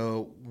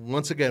 So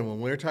once again,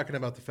 when we're talking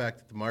about the fact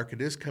that the market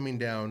is coming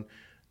down,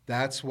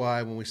 that's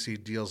why when we see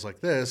deals like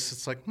this,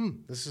 it's like,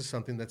 this is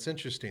something that's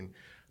interesting.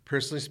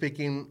 Personally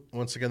speaking,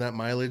 once again, that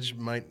mileage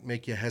might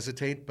make you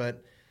hesitate,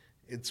 but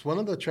it's one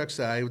of the trucks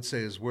that I would say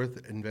is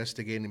worth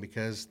investigating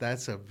because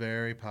that's a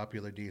very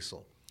popular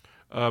diesel.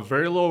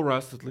 Very low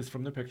rust, at least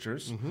from the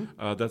pictures.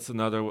 That's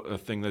another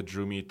thing that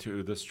drew me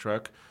to this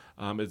truck.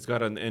 It's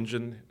got an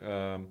engine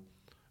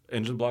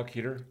block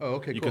heater. Oh,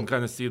 okay, You cool. can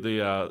kind of see the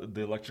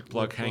electric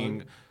plug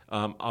hanging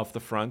off the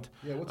front.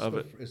 Yeah, of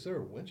it. is there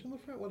a winch on the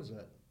front? What is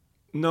that?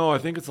 No, I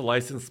think it's a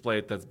license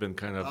plate that's been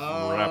kind of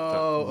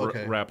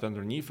okay. wrapped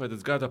underneath it.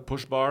 It's got a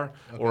push bar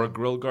or a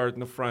grill guard in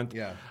the front.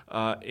 Yeah.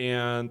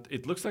 And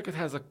it looks like it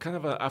has a kind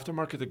of an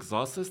aftermarket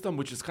exhaust system,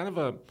 which is kind of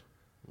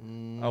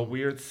a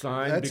weird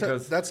sign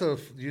That's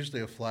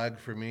usually a flag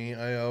for me.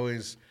 I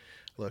always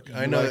look.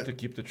 I you know like to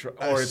keep the truck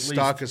or as at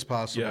stock least, as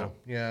possible.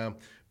 Yeah,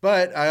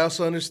 but I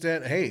also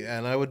understand. Hey,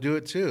 and I would do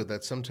it too.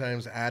 That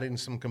sometimes adding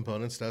some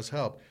components does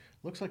help.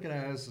 Looks like it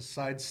has a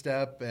side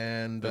step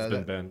and That's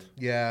been bent.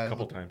 Yeah, a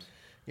couple times.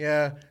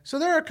 Yeah, so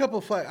there are a couple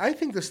flags. I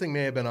think this thing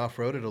may have been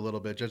off-roaded a little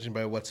bit, judging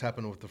by what's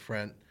happened with the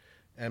front.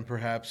 And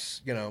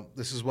perhaps,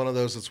 this is one of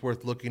those that's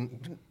worth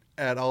looking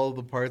at all of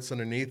the parts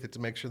underneath it to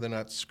make sure they're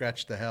not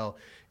scratched to hell.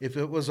 If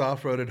it was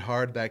off-roaded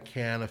hard, that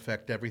can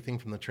affect everything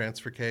from the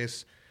transfer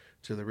case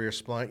to the rear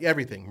spline,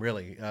 everything,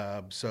 really.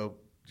 So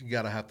you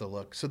got to have to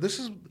look. So this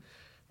is,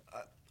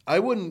 I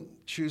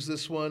wouldn't choose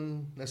this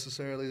one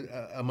necessarily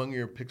among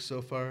your picks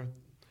so far.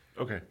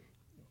 Okay.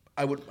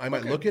 I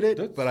might look at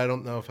it, but I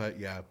don't know if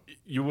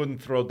You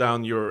wouldn't throw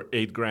down your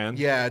 $8,000.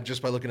 Yeah,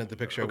 just by looking at the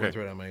picture, I Okay. wouldn't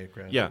throw down my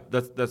 $8,000. Yeah,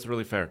 that's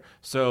really fair.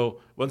 So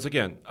once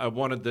again, I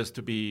wanted this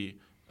to be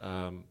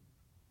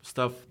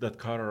stuff that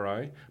caught our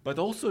eye, but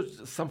also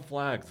some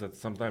flags that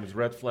sometimes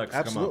red flags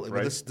Absolutely. come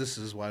up, right? But this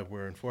is why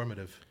we're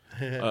informative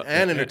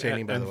and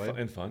entertaining, by the way.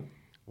 And fun.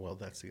 Well,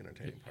 that's the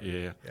entertaining part.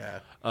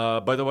 Yeah.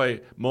 By the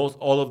way,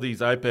 all of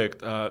these I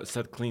picked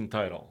said clean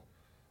title.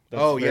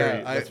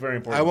 That's very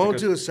important. I won't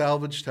do a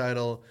salvage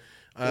title.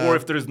 Or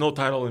if there's no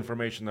title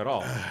information at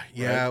all.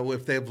 Yeah, right?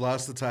 if they've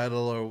lost the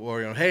title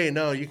or hey,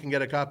 no, you can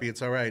get a copy.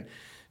 It's all right.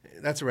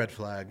 That's a red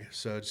flag.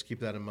 So just keep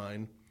that in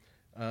mind.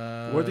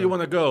 Where do you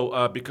want to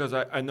go? Because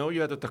I know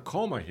you had a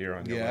Tacoma here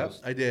on your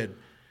list. I did.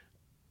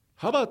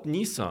 How about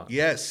Nissan?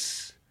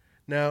 Yes.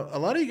 Now, a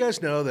lot of you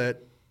guys know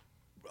that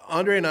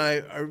Andre and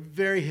I are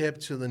very hip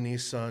to the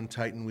Nissan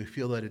Titan. We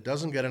feel that it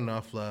doesn't get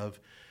enough love.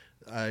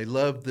 I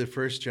love the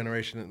first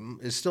generation.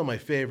 It's still my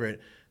favorite.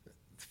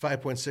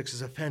 5.6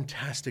 is a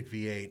fantastic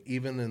V8,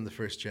 even in the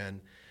first gen.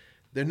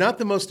 They're not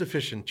the most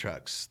efficient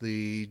trucks.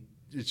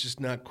 It's just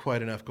not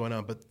quite enough going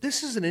on. But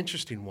this is an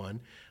interesting one.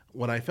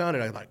 When I found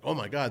it, I was like, oh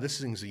my God, this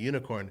thing's a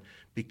unicorn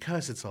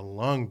because it's a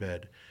long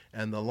bed.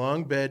 And the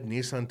long bed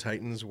Nissan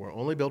Titans were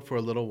only built for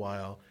a little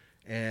while,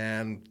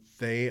 and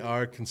they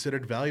are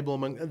considered valuable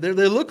among. They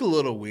look a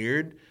little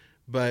weird,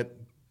 but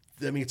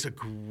I mean, it's a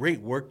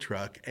great work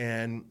truck,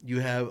 and you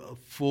have a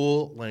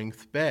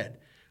full-length bed,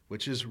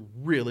 which is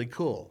really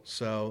cool.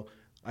 So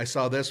I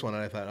saw this one,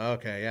 and I thought,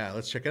 okay, yeah,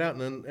 let's check it out.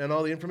 And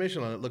all the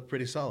information on it looked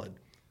pretty solid.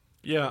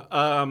 Yeah,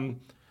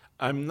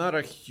 I'm not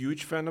a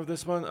huge fan of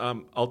this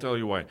one. I'll tell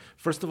you why.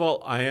 First of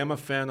all, I am a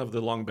fan of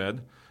the long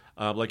bed.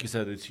 Like you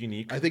said, it's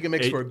unique. I think it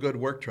makes for a good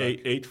work truck.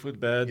 8-foot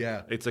bed.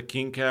 Yeah. It's a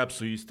king cab,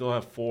 so you still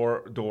have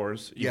 4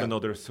 doors, even Yeah. though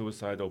there's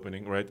suicide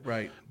opening, right?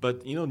 Right.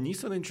 But,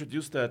 Nissan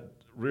introduced that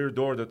rear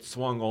door that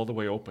swung all the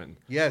way open.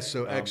 Yes,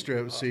 so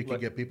extra so you can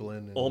get people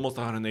in. Almost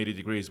 180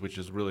 degrees, which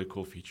is a really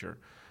cool feature.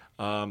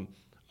 I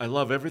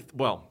love everything.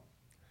 Well,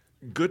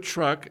 good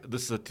truck.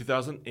 This is a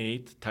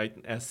 2008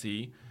 Titan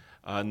SE.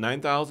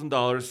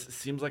 $9,000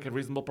 seems like a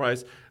reasonable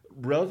price.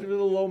 Relatively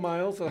low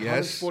miles,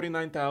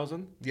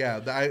 149,000. Yeah,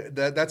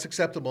 that's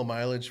acceptable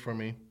mileage for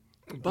me.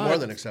 More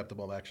than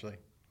acceptable, actually.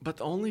 But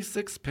only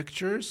 6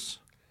 pictures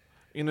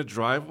in a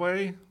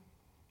driveway.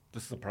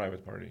 This is a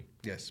private party.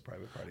 Yes,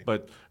 private party.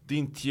 But the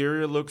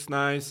interior looks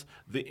nice.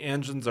 The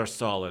engines are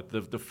solid.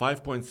 The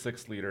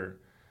 5.6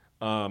 liter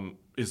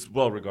is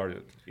well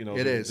regarded.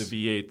 It is.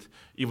 The V8,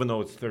 even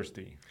though it's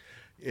thirsty.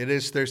 It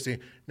is thirsty.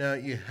 Now,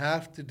 you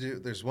have to do,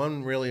 there's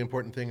one really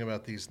important thing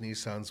about these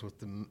Nissans with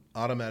the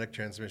automatic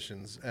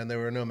transmissions, and there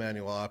were no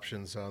manual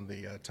options on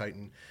the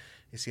Titan,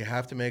 is you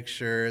have to make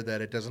sure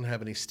that it doesn't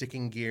have any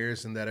sticking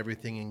gears and that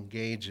everything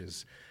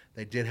engages.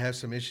 They did have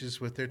some issues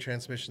with their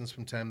transmissions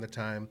from time to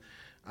time.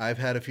 I've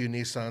had a few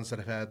Nissans that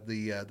have had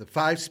the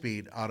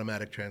 5-speed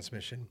automatic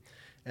transmission,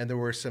 and there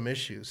were some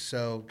issues.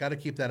 So got to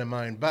keep that in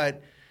mind.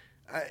 But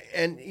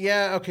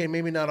okay,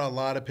 maybe not a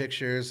lot of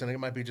pictures, and it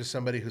might be just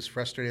somebody who's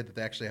frustrated that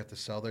they actually have to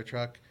sell their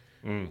truck.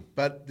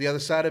 But the other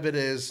side of it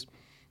is,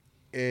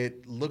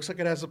 it looks like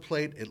it has a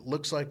plate. It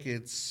looks like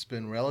it's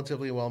been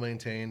relatively well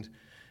maintained,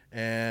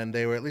 and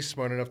they were at least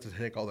smart enough to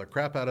take all their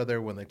crap out of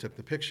there when they took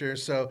the picture.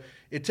 So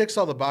it ticks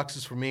all the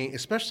boxes for me,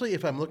 especially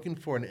if I'm looking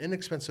for an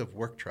inexpensive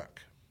work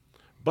truck.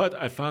 But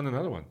I found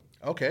another one.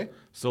 Okay.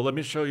 So let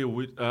me show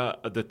you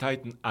the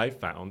Titan I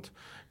found,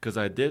 because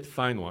I did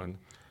find one.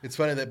 It's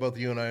funny that both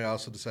you and I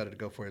also decided to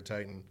go for a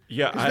Titan.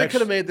 Yeah, they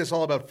could have made this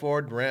all about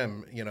Ford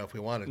Ram, if we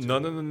wanted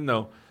to.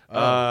 No.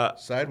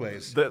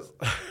 Sideways.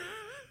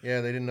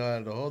 Yeah, they didn't know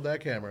how to hold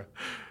that camera.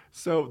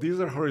 So these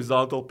are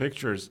horizontal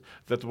pictures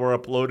that were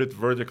uploaded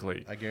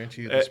vertically. I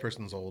guarantee you this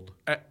person's old.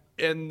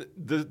 And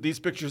these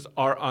pictures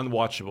are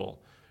unwatchable.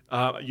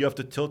 You have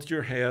to tilt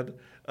your head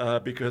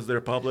because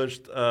they're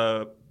published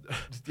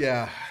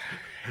Yeah.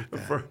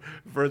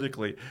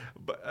 vertically.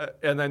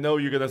 And I know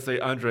you're going to say,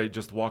 Andre,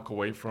 just walk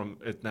away from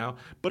it now.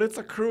 But it's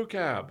a crew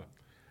cab.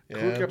 Yeah.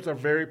 Crew cabs are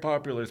very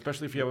popular,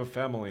 especially if you have a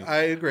family.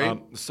 I agree.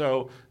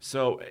 So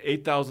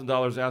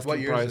 $8,000 asking what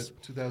year price.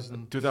 Is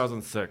it?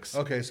 2006.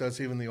 Okay, so it's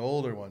even the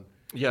older one.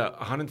 Yeah,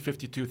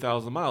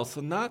 152,000 miles.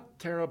 So not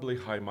terribly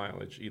high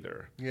mileage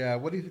either. Yeah,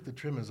 what do you think the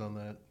trim is on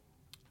that?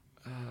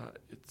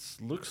 It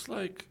looks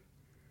like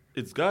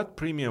it's got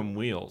premium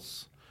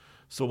wheels.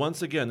 So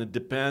once again, it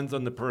depends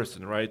on the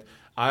person, right?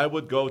 I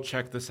would go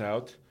check this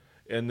out,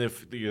 and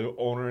if the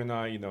owner and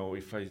I,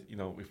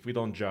 if we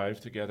don't jive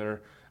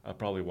together, I'll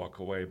probably walk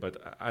away.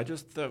 But I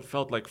just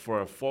felt like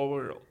for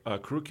a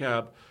crew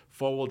cab,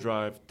 4-wheel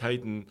drive,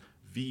 Titan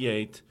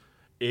V8,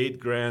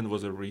 $8,000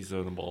 was a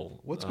reasonable.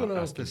 What's going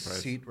on with the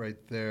price. Seat right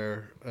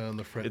there on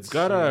the front? It's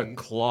got a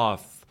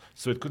cloth,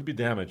 so it could be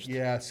damaged.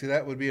 Yeah, see,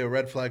 that would be a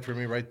red flag for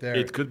me right there.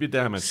 It could be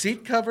damaged.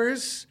 Seat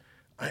covers.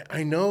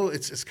 I know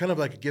it's kind of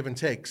like a give and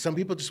take. Some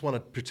people just want to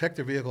protect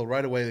their vehicle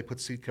right away. They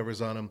put seat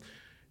covers on them,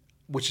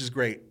 which is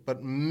great.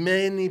 But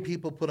many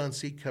people put on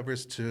seat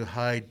covers to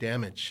hide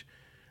damage,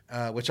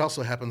 which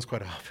also happens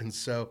quite often.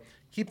 So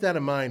keep that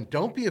in mind.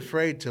 Don't be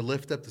afraid to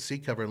lift up the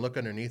seat cover and look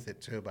underneath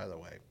it too, by the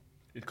way.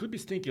 It could be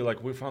stinky,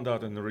 like we found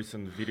out in the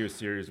recent video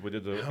series. We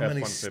did the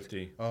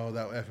F-150.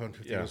 That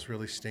F-150 was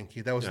really stinky.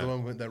 That was the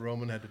one that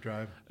Roman had to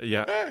drive.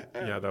 Yeah,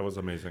 that was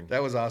amazing.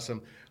 That was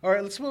awesome. All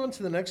right, let's move on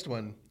to the next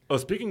one. Oh,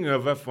 speaking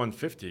of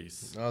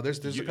F-150s. Oh, there's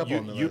a couple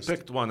on the list. You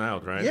picked one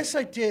out, right? Yes,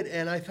 I did,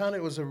 and I found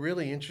it was a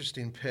really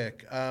interesting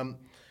pick.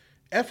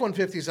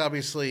 F-150 is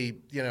obviously,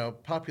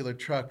 popular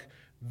truck.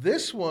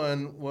 This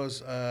one was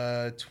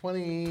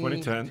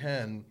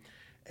 2010.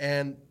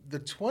 And the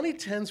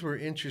 2010s were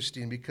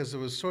interesting because it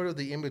was sort of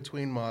the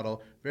in-between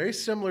model, very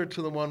similar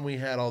to the one we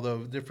had, although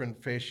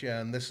different fascia.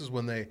 And this is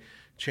when they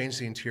changed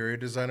the interior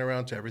design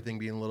around to everything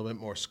being a little bit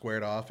more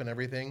squared off and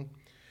everything.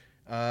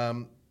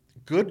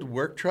 Good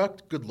work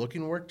truck,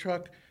 good-looking work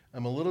truck.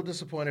 I'm a little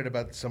disappointed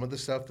about some of the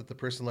stuff that the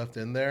person left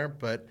in there,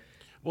 but...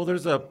 Well,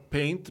 there's a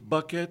paint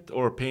bucket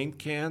or paint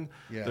can.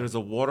 Yeah. There's a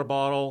water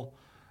bottle,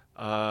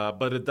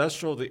 but it does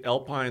show the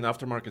Alpine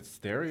aftermarket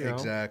stereo.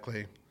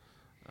 Exactly.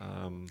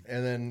 And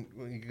then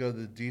you go to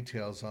the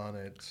details on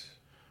it.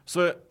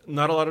 So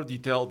not a lot of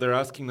detail. They're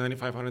asking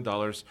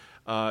 $9,500,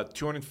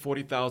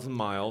 240,000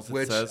 miles.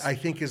 Which I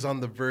think is on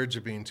the verge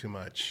of being too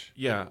much.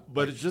 Yeah,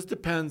 but it just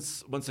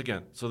depends, once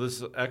again. So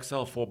this is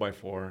XL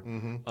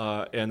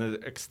 4x4 and an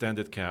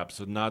extended cab,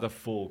 so not a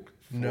full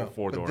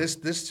four-door.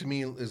 But this to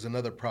me is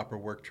another proper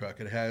work truck.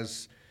 It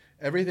has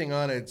everything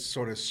on it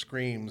sort of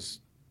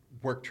screams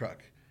work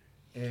truck.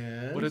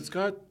 But it's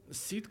got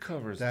seat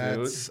covers,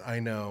 dude. I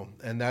know,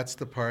 and that's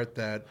the part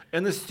that...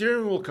 And the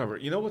steering wheel cover.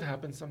 You know what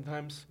happens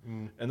sometimes?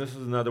 And this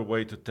is another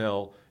way to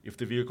tell if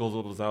the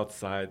vehicle was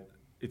outside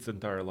its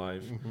entire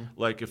life.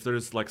 Like if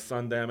there's like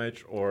sun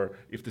damage or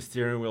if the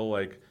steering wheel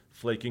like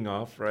flaking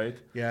off, right?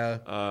 Yeah.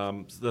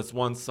 So that's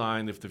one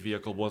sign if the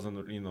vehicle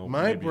wasn't,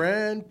 My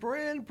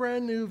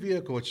brand new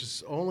vehicle, which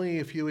is only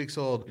a few weeks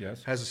old,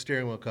 has a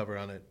steering wheel cover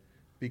on it.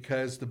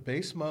 Because the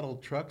base model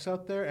trucks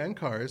out there and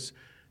cars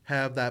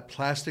have that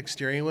plastic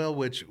steering wheel,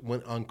 which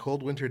on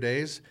cold winter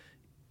days,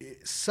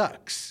 it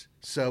sucks.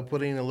 So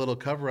putting a little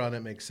cover on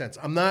it makes sense.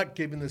 I'm not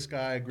giving this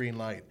guy a green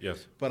light.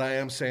 Yes. But I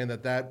am saying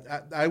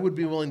that I would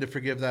be willing to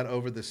forgive that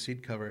over the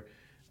seat cover.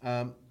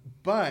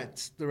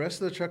 But the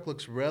rest of the truck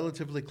looks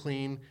relatively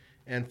clean.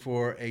 And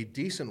for a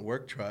decent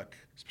work truck,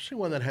 especially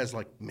one that has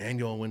like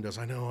manual windows,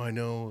 I know. I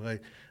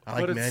like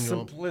but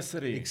manual.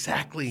 Simplicity.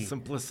 Exactly.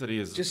 Simplicity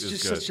is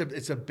just good.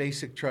 It's a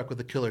basic truck with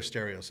a killer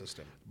stereo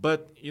system.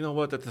 But you know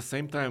what? At the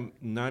same time,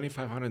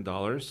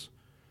 $9,500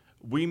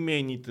 we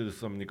may need to do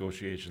some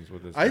negotiations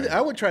with this. I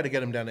would try to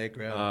get him down to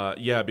 $8,000.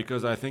 Yeah,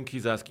 because I think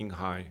he's asking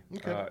high,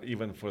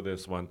 even for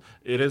this one.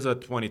 It is a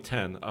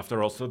 2010.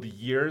 After all, so the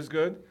year is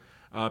good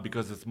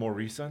because it's more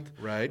recent.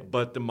 Right.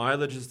 But the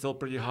mileage is still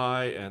pretty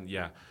high, and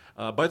yeah.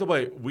 By the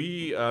way,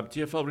 we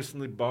TFL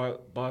recently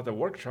bought a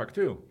work truck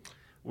too.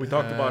 We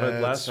talked about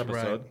it last That's right.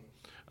 episode.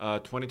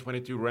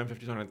 2022 Ram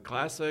 1500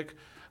 Classic.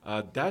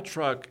 That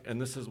truck,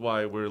 and this is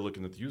why we're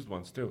looking at used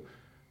ones too.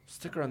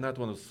 Sticker on that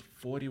one was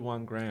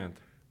 41 grand.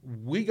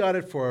 We got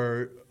it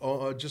for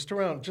just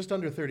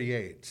under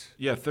 38.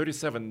 Yeah,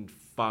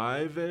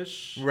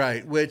 37.5-ish.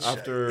 Right, which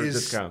after is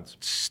discounts.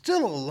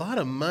 still a lot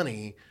of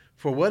money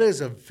for what is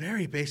a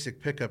very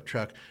basic pickup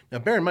truck. Now,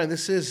 bear in mind,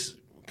 this is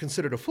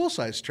considered a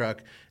full-size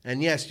truck,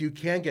 and yes, you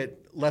can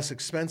get less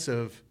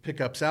expensive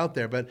pickups out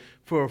there, but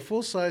for a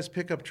full-size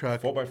pickup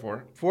truck,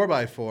 4x4.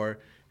 4x4,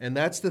 and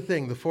that's the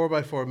thing, the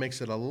 4x4 makes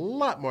it a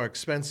lot more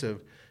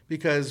expensive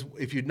because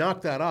if you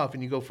knock that off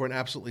and you go for an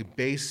absolutely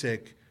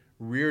basic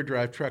rear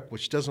drive truck,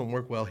 which doesn't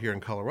work well here in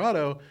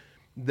Colorado,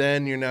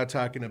 then you're now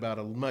talking about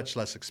a much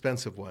less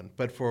expensive one.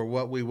 But for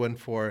what we went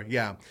for,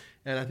 yeah.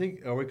 And I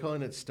think, are we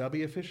calling it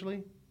Stubby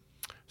officially?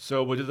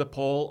 So we did a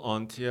poll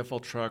on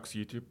TFL Trucks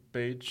YouTube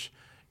page,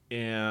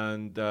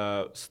 and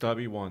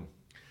Stubby won.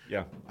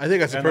 Yeah. I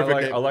think that's a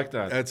perfect name. I like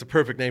that. That's a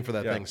perfect name for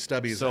that Yeah. thing.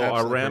 Stubby is so our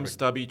absolutely Ram perfect.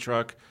 Stubby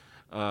truck.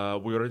 We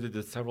already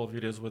did several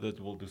videos with it.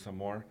 We'll do some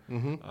more.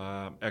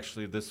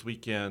 Actually, this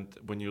weekend,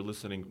 when you're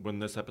listening, when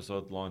this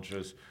episode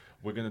launches,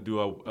 we're gonna do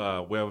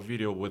we have a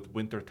video with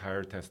winter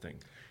tire testing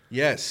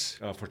Yes.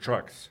 for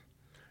trucks.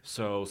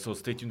 So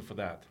stay tuned for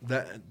that.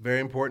 That very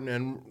important.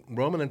 And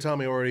Roman and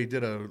Tommy already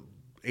did a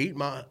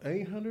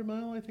 800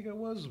 mile, I think it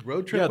was,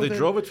 road trip. Yeah, with they it.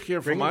 drove it here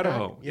Bring from it back.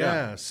 Idaho.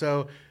 Yeah.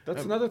 So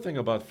That's another thing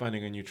about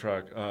finding a new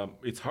truck.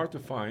 It's hard to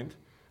find.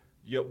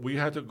 Yeah, we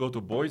had to go to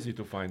Boise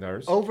to find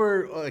ours.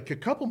 over like a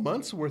couple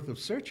months worth of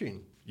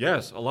searching.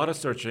 Yes, a lot of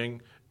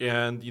searching,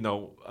 and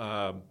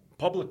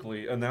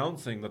publicly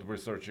announcing that we're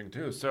searching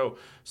too. So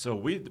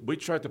we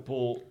tried to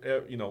pull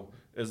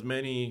as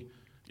many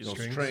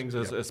strings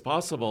as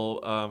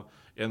possible,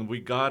 and we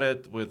got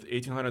it with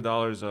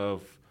 $1,800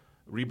 of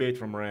rebate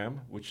from Ram,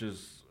 which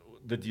is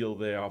the deal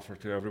they offer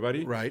to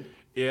everybody. Right.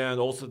 And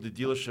also the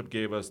dealership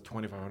gave us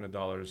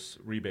 $2,500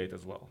 rebate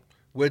as well.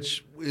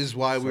 Which is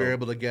why we were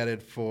able to get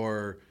it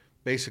for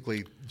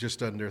basically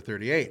just under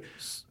 38.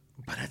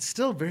 But it's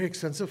still very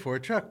expensive for a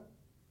truck.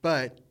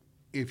 But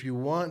if you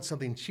want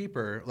something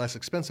cheaper, less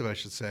expensive, I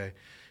should say,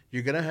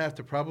 you're going to have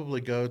to probably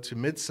go to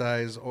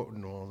midsize, or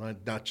no,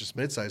 not just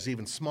midsize,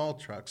 even small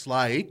trucks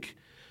like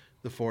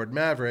the Ford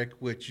Maverick,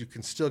 which you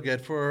can still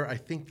get for, I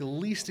think the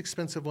least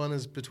expensive one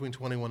is between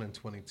 21 and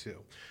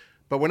 22.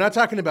 But we're not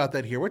talking about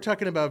that here. We're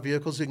talking about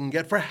vehicles you can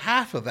get for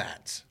half of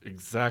that.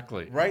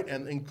 Exactly. Right,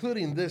 and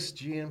including this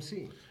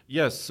GMC.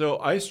 Yes, so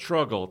I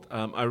struggled.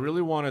 I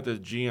really wanted a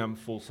GM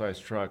full-size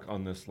truck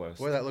on this list.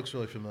 Boy, that looks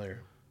really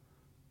familiar.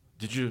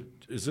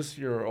 Is this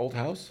your old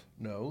house?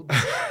 No,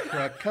 this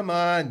truck, come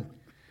on.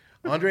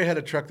 Andre had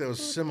a truck that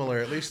was similar,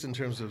 at least in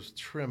terms of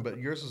trim, but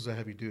yours was a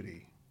heavy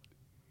duty.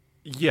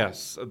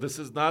 Yes, this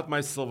is not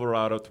my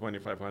Silverado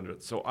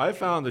 2500. So I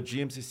found a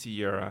GMC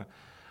Sierra.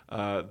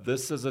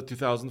 This is a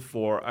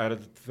 2004. I had a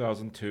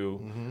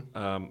 2002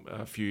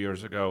 a few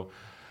years ago.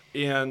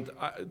 And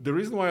the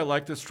reason why I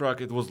like this truck,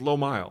 it was low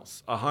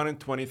miles,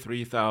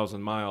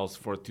 123,000 miles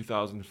for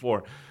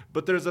 2004.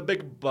 But there's a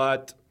big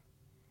but.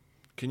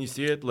 Can you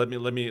see it? Let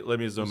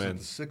me zoom in.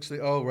 60.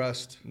 Oh,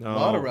 rust. No, a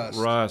lot of rust.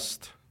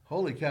 Rust.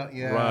 Holy cow!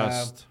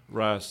 Yeah.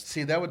 Rust.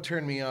 See, that would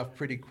turn me off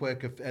pretty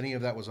quick if any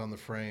of that was on the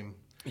frame.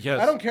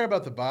 Yes. I don't care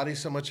about the body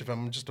so much if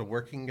I'm just a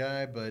working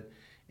guy, but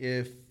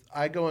if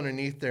I go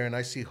underneath there and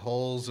I see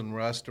holes and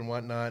rust and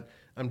whatnot,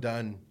 I'm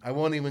done. I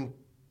won't even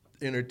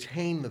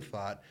entertain the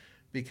thought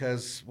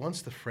because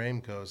once the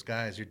frame goes,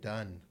 guys, you're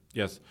done.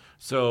 Yes.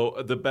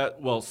 So the bed.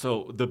 Well,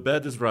 so the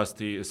bed is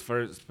rusty,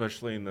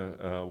 especially in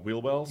the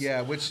wheel wells.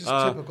 Yeah, which is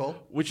typical.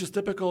 Which is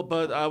typical,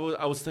 but I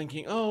was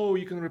thinking, oh,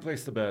 you can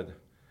replace the bed,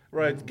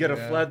 right? Get a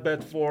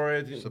flatbed for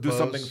it, do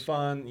something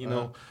fun,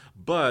 know.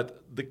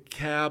 But the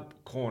cab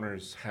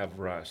corners have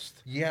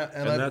rust. Yeah,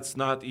 and that's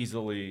not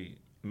easily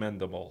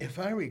mendable. If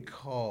I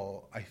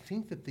recall, I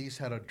think that these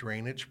had a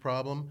drainage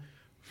problem.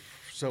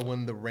 So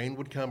when the rain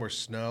would come or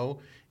snow,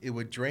 it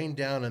would drain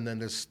down, and then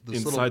this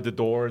inside the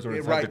doors or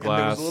inside the glass. And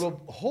there was a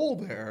little hole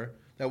there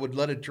that would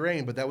let it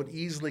drain, but that would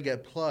easily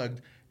get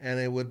plugged, and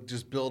it would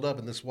just build up,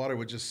 and this water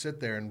would just sit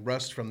there and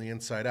rust from the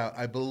inside out.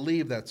 I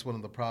believe that's one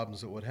of the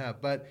problems it would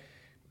have. But,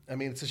 I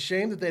mean, it's a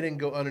shame that they didn't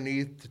go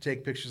underneath to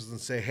take pictures and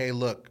say, hey,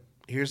 look,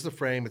 here's the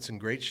frame. It's in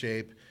great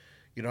shape.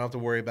 You don't have to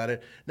worry about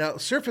it. Now,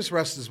 surface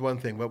rust is one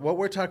thing, but what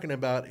we're talking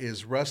about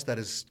is rust that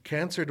is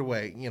cancered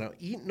away,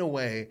 eaten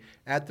away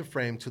at the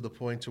frame to the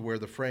point to where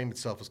the frame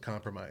itself is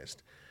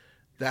compromised.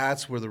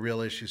 That's where the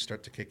real issues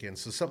start to kick in.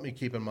 So something you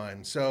keep in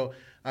mind. So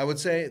I would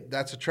say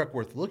that's a truck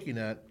worth looking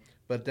at,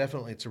 but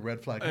definitely it's a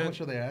red flag. How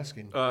much are they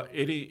asking?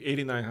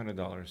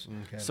 $8,900.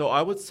 Okay. So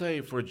I would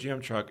say for a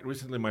GM truck,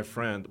 recently my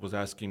friend was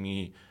asking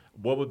me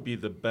what would be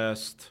the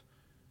best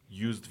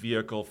used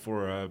vehicle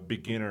for a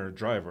beginner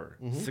driver,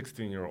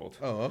 16-year-old.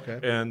 Oh, okay.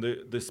 And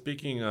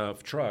speaking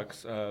of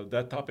trucks,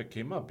 that topic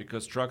came up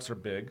because trucks are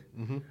big,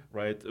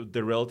 right?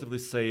 They're relatively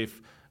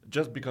safe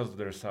just because of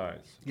their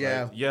size.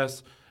 Yeah. Right?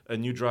 Yes, a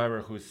new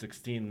driver who is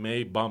 16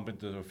 may bump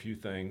into a few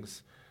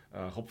things.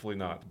 Hopefully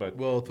not. But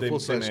Well, with the they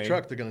full-size may.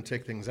 truck, they're going to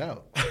take things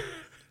out.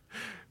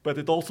 But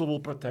it also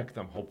will protect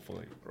them,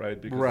 hopefully, right?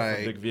 Because Right.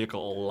 it's a big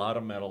vehicle, a lot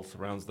of metal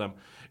surrounds them.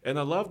 And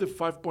I love the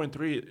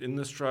 5.3 in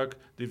this truck.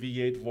 The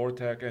V8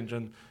 Vortec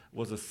engine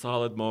was a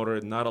solid motor,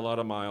 not a lot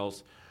of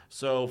miles.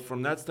 So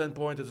from that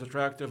standpoint, it's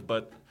attractive,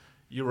 but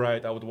you're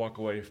right, I would walk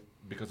away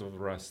because of the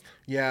rust.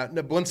 Yeah.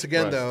 No, but once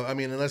again, Right. though, I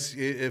mean,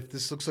 if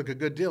this looks like a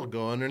good deal,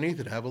 go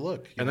underneath it, have a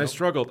look. you And know? I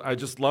struggled. I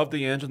just love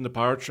the engine, the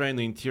powertrain,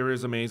 the interior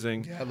is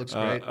amazing. Yeah, it looks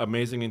great.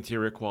 Amazing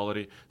interior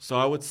quality. So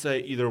I would say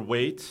either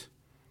wait,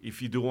 if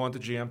you do want a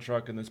GM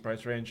truck in this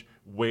price range,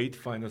 wait,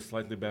 find a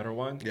slightly better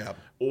one. Yeah.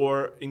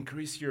 Or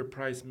increase your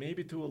price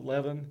maybe to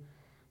 11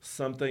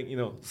 something,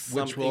 Which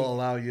something. will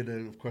allow you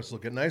to, of course,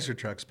 look at nicer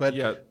trucks. But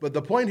Yeah. but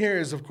the point here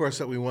is, of course,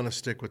 that we want to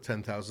stick with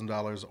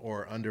 $10,000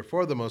 or under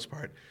for the most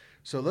part.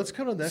 So let's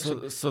come to the next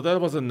one. So that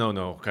was a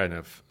no-no, kind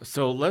of.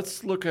 So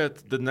let's look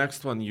at the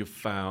next one you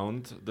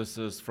found. This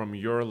is from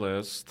your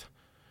list.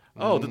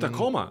 Oh, the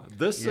Tacoma.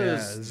 This a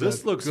looks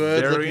good-looking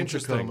very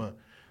interesting. Tacoma.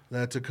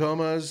 The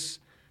Tacomas,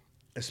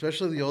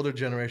 especially the older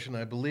generation,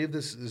 I believe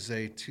this is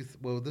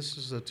this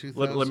is a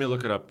 2000. Let me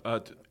look it up.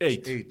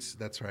 8. 8,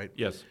 that's right.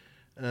 Yes.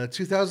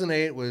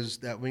 2008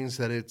 means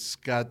that it's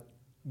got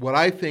what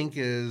I think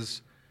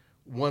is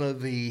one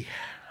of the,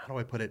 how do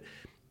I put it?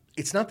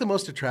 It's not the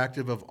most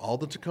attractive of all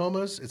the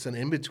Tacomas. It's an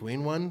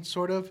in-between one,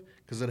 sort of,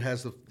 because it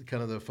has the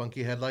kind of the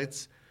funky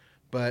headlights.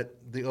 But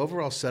the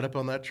overall setup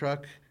on that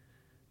truck,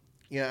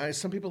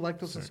 some people like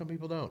this and some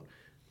people don't.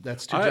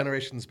 That's two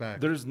generations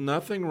back. There's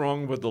nothing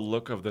wrong with the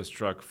look of this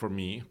truck for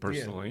me,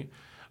 personally.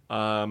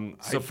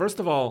 So first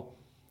of all,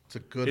 It's a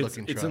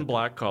good-looking truck. it's in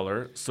black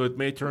color, so it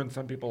may turn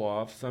some people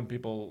off. Some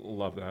people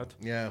love that.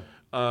 Yeah.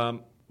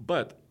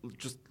 But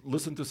just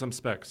listen to some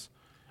specs.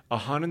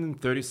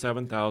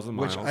 137,000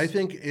 miles. Which I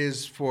think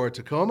is for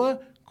Tacoma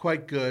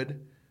quite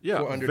good. Yeah,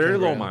 for under very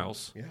 10 low grand.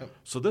 miles. Yeah.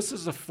 So this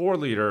is a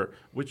 4-liter,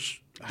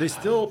 which they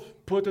still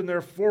put in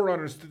their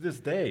 4Runners to this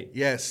day.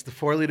 Yes, the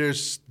 4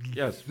 liters,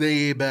 Yes.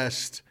 the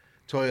best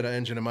Toyota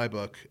engine in my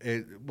book.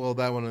 That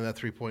one and that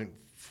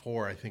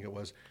 3.4, I think it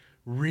was.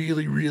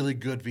 Really, really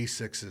good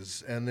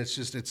V6s. And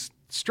it's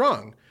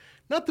strong.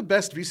 Not the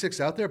best V6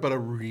 out there, but a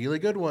really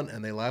good one.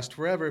 And they last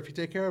forever if you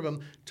take care of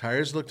them.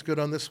 Tires looked good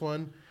on this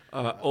one.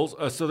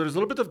 So there's a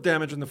little bit of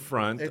damage in the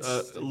front. It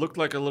looked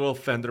like a little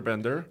fender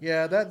bender.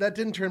 Yeah, that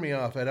didn't turn me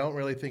off. I don't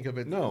really think of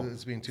it No.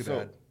 as being too So,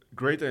 bad.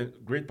 Great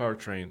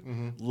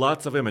powertrain.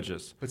 Lots of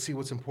images. But see,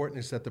 what's important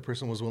is that the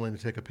person was willing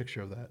to take a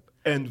picture of that.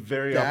 And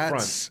very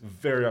That's upfront.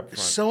 Very upfront.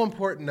 So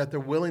important that they're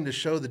willing to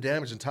show the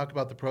damage and talk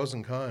about the pros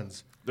and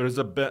cons. There's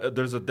a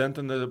dent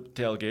in the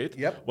tailgate.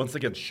 Yep. Once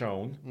again,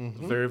 shown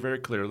very, very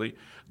clearly.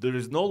 There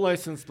is no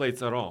license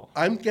plates at all.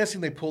 I'm guessing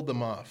they pulled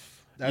them off.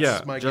 That's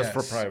Yeah, my just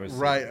guess. for privacy.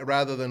 Right,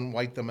 rather than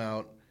white them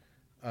out.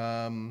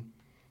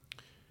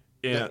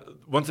 And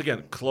once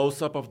again,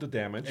 close up of the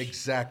damage.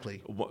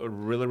 Exactly.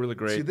 Really, really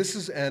great. See, this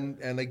is, and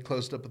they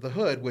closed up the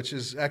hood, which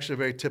is actually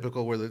very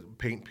typical where the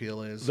paint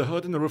peel is. The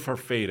hood and the roof are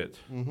faded.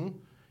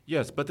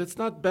 Yes, but it's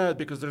not bad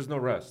because there's no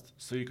rust.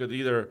 So you could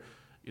either,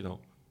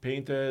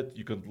 paint it,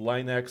 you could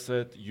line X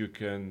it, you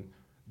can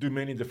do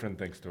many different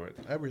things to it.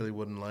 I really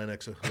wouldn't line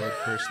X a hood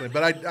personally,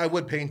 but I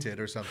would paint it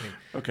or something.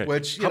 Okay.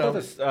 Which, How about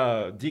this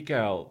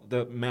decal,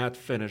 the matte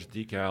finish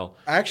decal?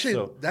 Actually,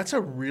 So- that's a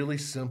really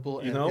simple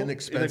and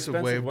inexpensive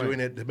way of doing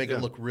it to make it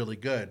look really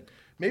good.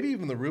 Maybe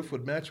even the roof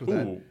would match with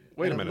that. Ooh,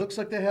 wait a And minute. It looks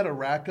like they had a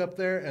rack up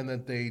there and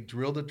that they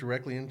drilled it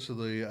directly into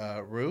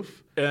the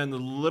roof. And a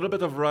little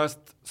bit of rust,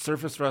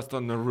 surface rust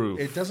on the roof.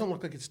 It doesn't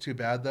look like it's too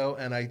bad though,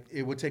 and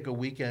it would take a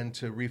weekend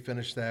to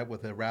refinish that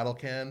with a rattle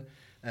can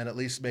and at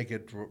least make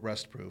it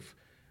rust proof.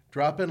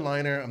 Drop-in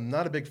liner, I'm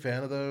not a big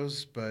fan of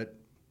those, but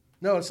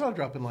no, it's not a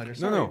drop-in liner.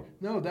 Sorry.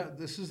 No.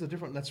 This is a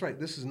different. That's right.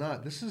 This is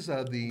not. This is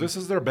This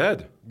is their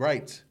bed.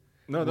 right.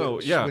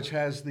 Yeah. Which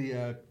has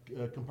the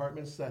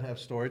compartments that have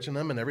storage in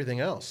them and everything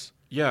else.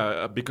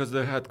 Yeah, because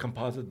they had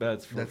composite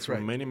beds That's for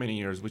right. many, many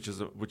years, which is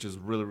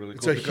really, really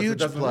It's cool. a because it huge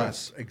doesn't plus.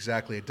 rust.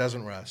 Exactly, it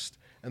doesn't rust,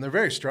 and they're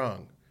very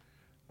strong.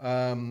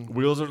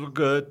 Wheels look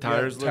good.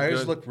 Tires look tires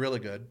good. look really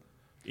good.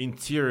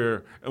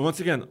 Interior. And once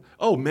again,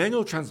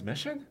 manual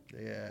transmission?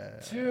 Yeah.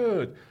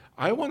 Dude,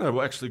 I want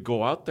to actually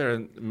go out there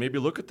and maybe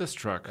look at this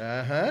truck.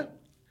 Uh-huh.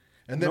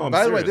 And then, No, I'm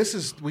by the way,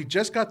 serious. we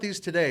just got these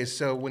today.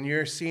 So when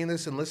you're seeing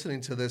this and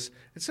listening to this,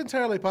 it's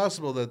entirely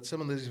possible that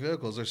some of these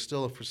vehicles are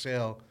still for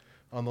sale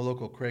on the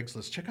local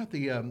Craigslist. Check out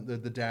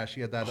the dash.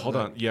 You had that. Hold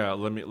on. Yeah,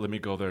 let me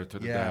go there to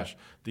the Yeah. dash.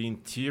 The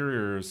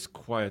interior is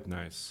quite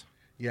nice.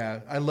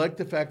 Yeah, I like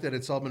the fact that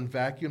it's all been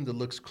vacuumed. It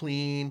looks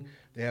clean.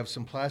 They have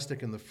some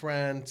plastic in the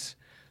front.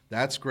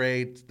 That's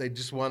great. They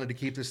just wanted to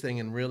keep this thing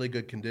in really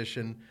good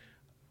condition.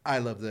 I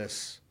love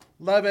this.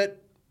 Love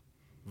it.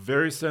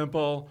 Very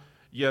simple.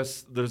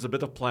 Yes, there's a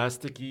bit of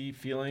plasticky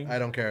feeling. I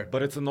don't care.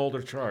 But it's an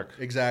older truck.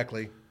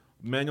 Exactly.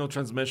 Manual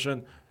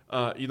transmission.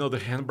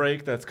 The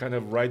handbrake that's kind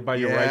of right by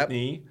your right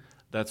knee.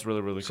 That's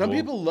really, really cool. Some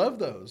people love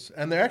those,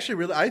 and they're actually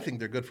really. I think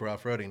they're good for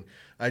off-roading.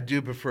 I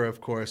do prefer, of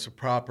course, a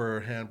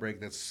proper handbrake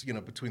that's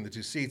between the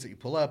two seats that you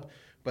pull up.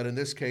 But in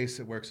this case,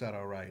 it works out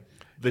all right.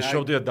 They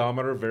showed the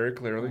odometer very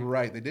clearly.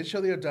 Right, they did show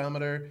the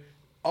odometer.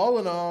 All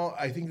in all,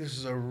 I think this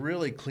is a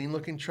really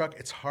clean-looking truck.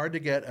 It's hard to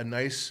get a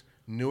nice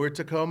newer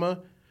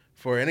Tacoma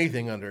for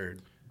anything under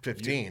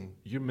 15.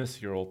 You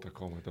miss your old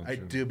Tacoma, don't you? I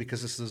do,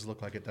 because this does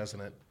look like it, doesn't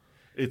it?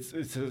 It's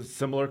a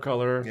similar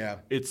color. Yeah.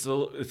 It's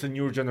a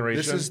newer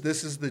generation.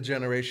 This is the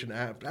generation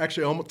after.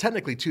 Actually, almost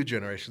technically 2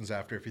 generations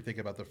after, if you think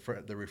about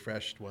the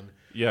refreshed one.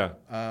 Yeah.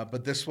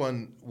 But this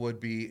one would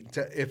be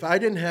if I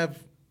didn't have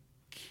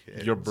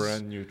kids, your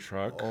brand new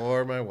truck,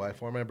 or my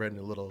wife, or my brand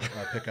new little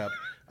pickup,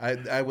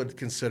 I would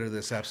consider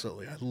this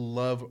absolutely. I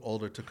love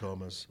older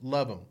Tacomas.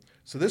 Love them.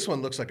 So this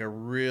one looks like a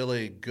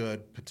really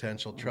good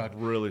potential truck.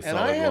 Really solid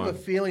one. And I have one. a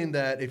feeling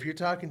that if you're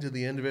talking to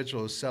the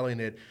individual who's selling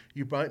it,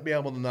 you might be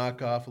able to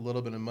knock off a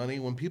little bit of money.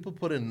 When people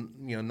put in,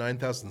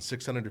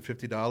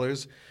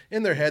 $9,650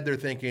 in their head, they're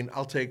thinking,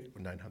 "I'll take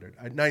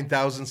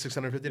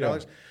 $9,650." Yeah.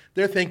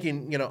 They're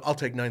thinking, "I'll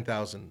take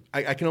 $9,000."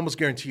 I can almost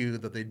guarantee you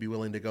that they'd be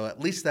willing to go at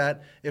least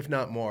that, if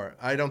not more.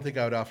 I don't think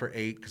I would offer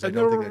 8 because I and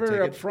don't they think were they'd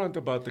very take it. upfront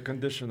about the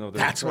condition of the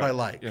That's truck. what I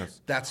like. Yes.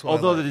 That's what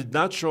Although I like. they did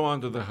not show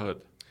under the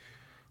hood.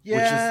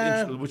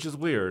 Yeah. Which is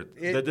weird.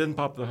 They didn't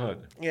pop the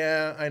hood.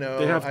 Yeah, I know.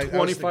 They have I was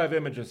 25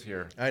 images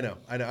here. I know.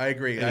 I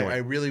agree.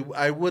 Anyway.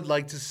 I would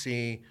like to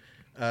see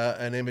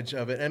an image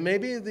of it, and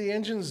maybe the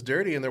engine's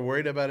dirty and they're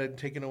worried about it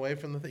taken away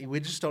from the thing. We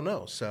just don't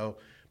know. So,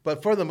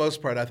 but for the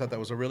most part, I thought that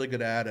was a really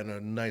good ad and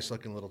a nice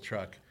looking little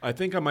truck. I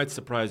think I might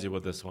surprise you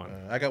with this one.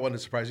 I got one to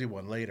surprise you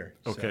one later.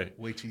 Okay. So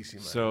wait till you see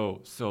mine.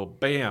 So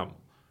bam.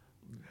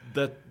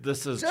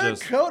 This is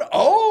just Dakota.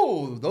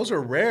 Oh, those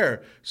are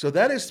rare. So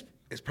that is.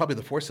 It's probably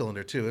the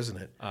 4-cylinder too, isn't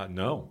it?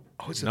 no.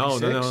 Oh, it's a no,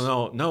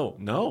 V6?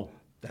 no.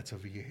 That's a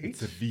V8.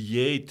 It's a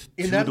V8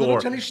 In two-door. that little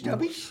tiny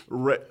stubby?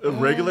 A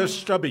regular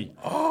stubby.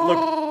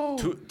 Oh,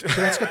 Look, so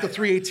that's got the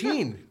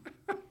 318.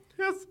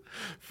 yes,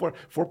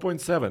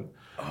 4.7.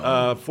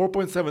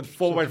 4.7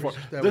 4x4.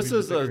 That This would be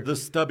is bigger. the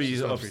stubby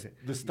It's not of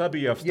 310. the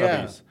stubby of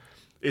Yeah. stubbies.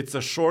 It's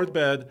a short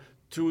bed,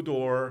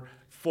 2-door,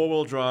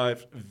 4-wheel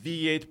drive,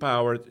 V8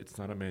 powered. It's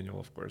not a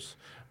manual, of course,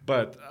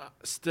 but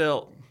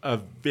still a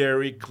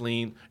very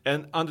clean.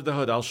 And under the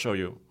hood, I'll show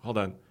you. Hold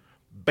on.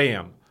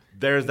 Bam.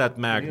 There's that Can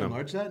you Magnum.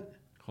 enlarge that?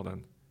 Hold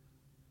on.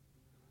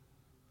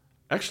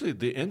 Actually,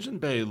 the engine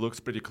bay looks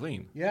pretty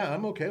clean. Yeah,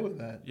 I'm okay with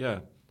that.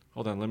 Yeah.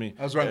 Hold on. Let me.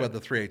 I was wrong about the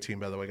 318,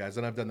 by the way, guys,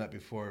 and I've done that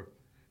before.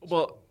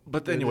 Well,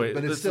 but anyway,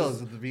 but it this still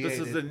is is the V8. This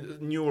is the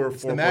newer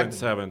the Magnum.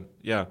 4.7.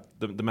 Yeah,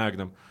 the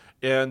Magnum.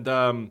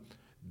 And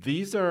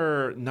these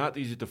are not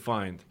easy to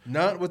find.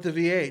 Not with the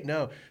V8,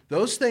 no.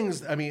 Those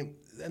things, I mean,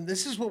 and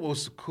this is what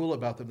was cool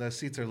about them. The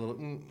seats are a little, I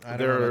don't know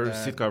They're about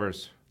that. seat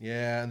covers.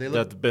 Yeah, and they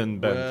look That's been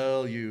bent.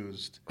 well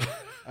used.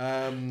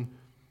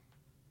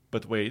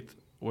 But wait.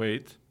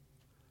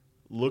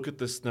 Look at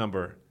this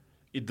number.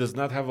 It does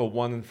not have a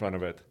 1 in front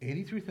of it.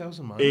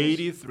 83,000 miles?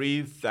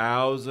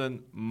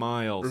 83,000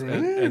 miles.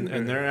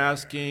 And they're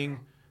asking,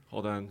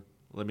 hold on,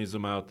 let me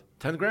zoom out,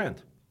 10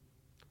 grand.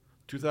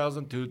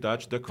 2002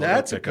 Dodge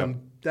Dakota pickup.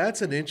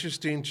 That's an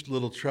interesting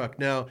little truck.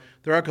 Now,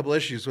 there are a couple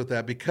issues with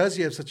that. Because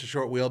you have such a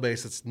short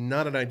wheelbase, it's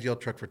not an ideal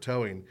truck for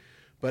towing.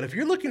 But if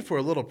you're looking for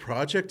a little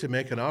project to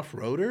make an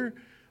off-roader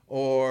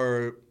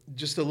or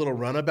just a little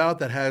runabout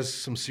that has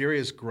some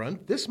serious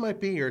grunt, this might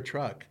be your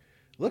truck.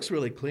 Looks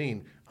really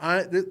clean.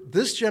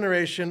 This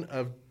generation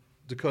of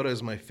Dakota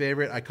is my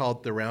favorite. I call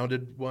it the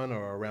rounded one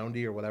or a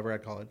roundy or whatever I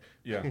call it.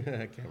 Yeah. I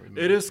can't remember.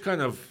 It is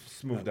kind of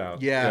smoothed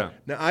out. Yeah.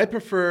 Now, I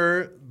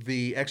prefer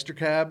the extra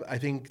cab. I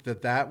think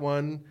that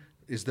one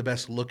is the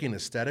best looking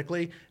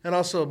aesthetically and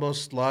also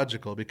most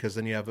logical because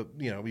then you have,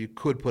 you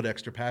could put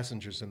extra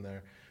passengers in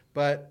there.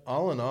 But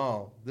all in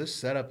all, this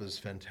setup is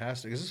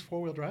fantastic. Is this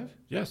 4-wheel drive?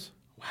 Yes.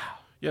 Wow.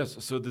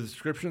 Yes. So the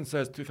description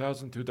says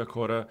 2002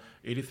 Dakota,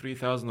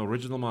 83,000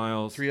 original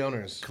miles. 3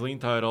 owners. Clean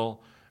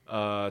title,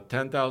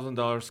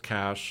 $10,000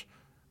 cash.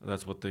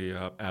 That's what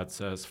the ad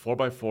says.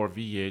 4x4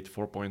 V8,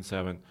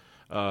 4.7.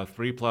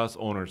 3+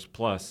 owners.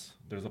 Plus.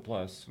 There's a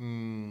plus.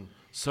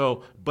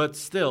 So, but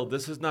still,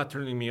 this is not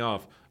turning me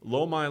off.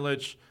 Low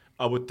mileage.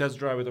 I would test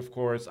drive it, of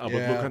course. I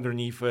would look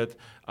underneath it.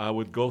 I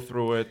would go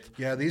through it.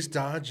 Yeah, these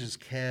Dodges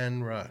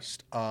can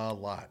rust a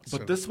lot.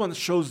 But this one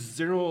shows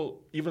zero,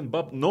 even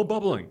no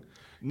bubbling.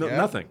 No,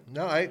 nothing.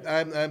 No,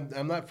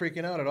 I'm not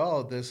freaking out at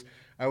all at this.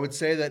 I would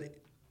say that.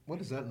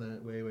 What is that?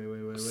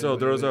 Wait. So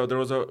there was a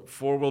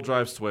 4-wheel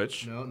drive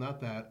switch. No,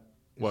 not that.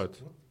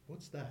 What's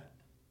that?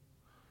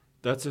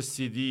 That's a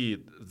CD.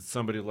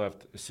 Somebody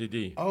left a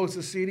CD. Oh, it's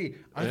a CD.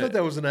 I thought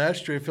that was an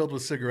ashtray filled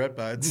with cigarette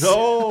butts.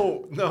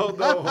 No.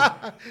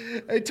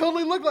 It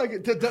totally looked like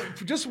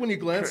it. Just when you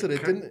glance at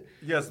it, didn't.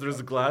 Yes,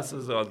 there's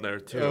glasses on there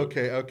too.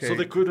 Okay. So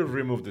they could have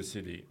removed the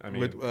CD. I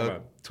mean,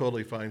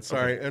 Totally fine.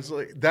 Sorry.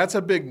 Okay. That's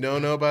a big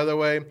no-no, by the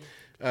way.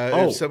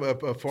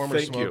 A former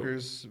thank you.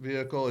 smoker's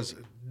vehicle is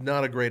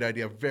not a great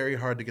idea. Very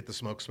hard to get the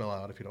smoke smell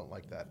out if you don't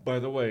like that. By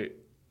the way,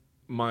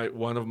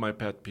 one of my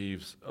pet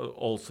peeves,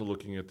 also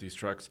looking at these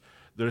trucks,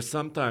 there's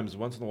sometimes,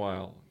 once in a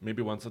while,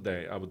 maybe once a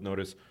day, I would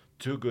notice,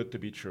 too good to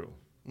be true.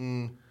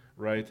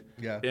 Right?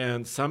 Yeah.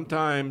 And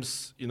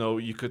sometimes,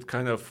 you could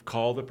kind of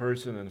call the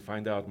person and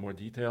find out more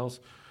details.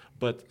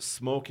 But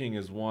smoking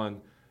is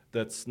one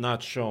that's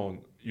not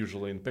shown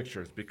usually in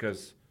pictures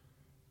because,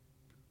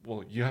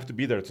 well, you have to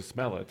be there to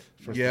smell it,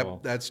 first of all.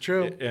 Yep, that's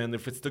true. And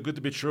if it's too good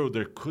to be true,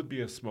 there could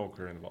be a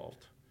smoker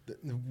involved.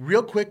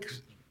 Real quick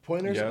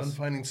pointers Yes. on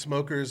finding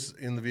smokers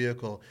in the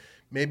vehicle.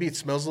 Maybe it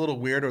smells a little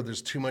weird or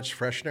there's too much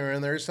freshener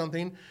in there or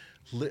something.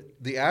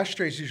 The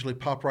ashtrays usually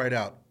pop right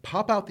out.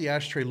 Pop out the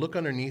ashtray, look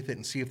underneath it,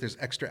 and see if there's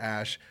extra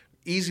ash.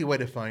 Easy way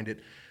to find it.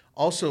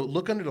 Also,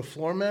 look under the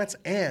floor mats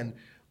and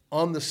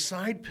on the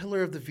side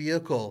pillar of the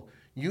vehicle.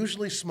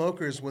 Usually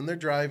smokers, when they're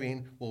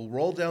driving, will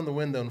roll down the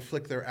window and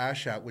flick their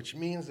ash out, which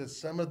means that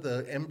some of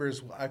the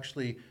embers will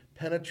actually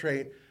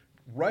penetrate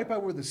right by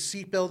where the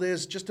seatbelt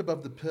is, just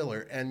above the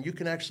pillar. And you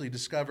can actually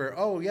discover,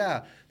 oh,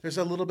 yeah, there's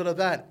a little bit of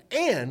that.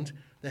 And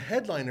the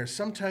headliner,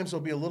 sometimes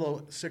there'll be a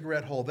little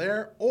cigarette hole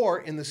there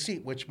or in the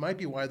seat, which might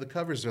be why the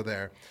covers are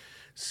there.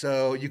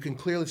 So you can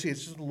clearly see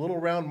it's just a little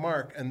round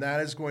mark, and that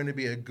is going to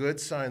be a good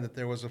sign that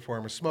there was a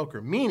former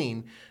smoker,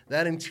 meaning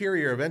that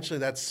interior, eventually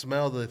that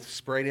smell that's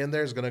sprayed in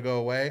there is going to go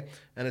away,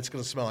 and it's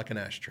going to smell like an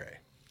ashtray.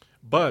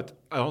 But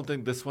I don't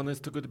think this one is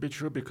too good to be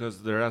true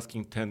because they're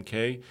asking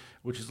 $10K,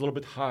 which is a little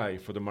bit high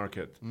for the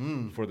market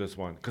for this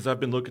one. Because I've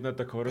been looking at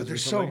Dakotas But they're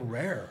recently. so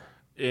rare.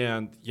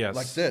 And yes.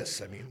 Like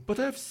this, I mean. But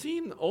I've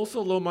seen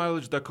also low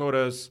mileage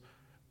Dakotas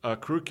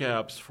crew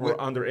cabs for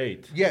under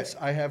 8. Yes,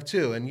 I have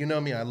too. And you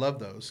know me, I love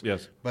those.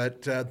 Yes.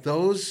 But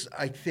those,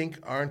 I think,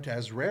 aren't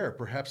as rare.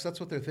 Perhaps that's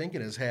what they're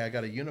thinking is, hey, I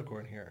got a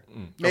unicorn here.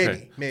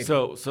 Maybe.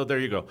 So there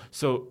you go.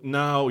 So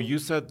now you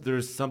said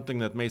there's something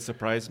that may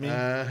surprise me.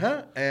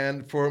 Uh-huh.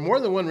 And for more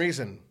than one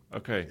reason.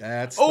 Okay.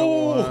 That's the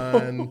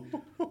one.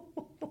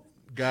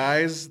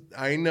 Guys,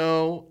 I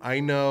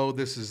know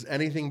this is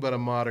anything but a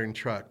modern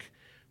truck.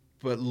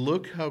 But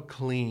look how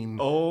clean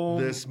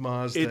this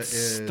Mazda it's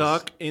is.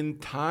 stuck in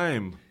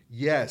time.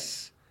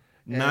 Yes.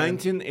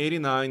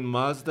 1989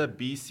 Mazda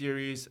B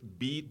Series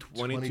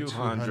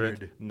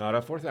B2200, not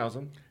a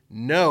 4000.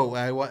 No,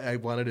 I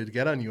wanted to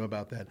get on you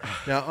about that.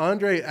 Now,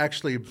 Andre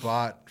actually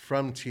bought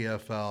from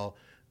TFL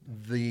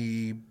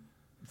the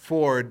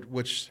Ford,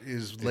 which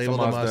is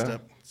labeled a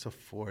Mazda. It's a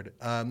Ford.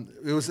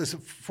 It was a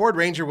Ford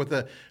Ranger with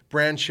a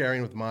brand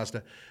sharing with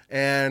Mazda.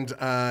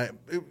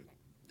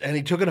 And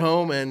he took it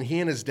home, and he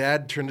and his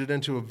dad turned it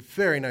into a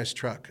very nice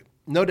truck.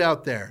 No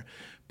doubt there.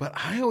 But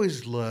I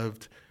always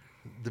loved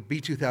the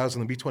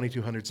B2000, the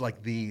B2200s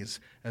like these.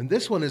 And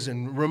this one is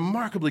in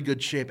remarkably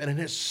good shape, and it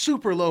has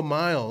super low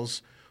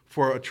miles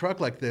for a truck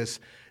like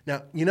this.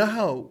 Now, you know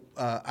how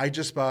I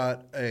just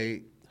bought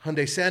a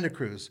Hyundai Santa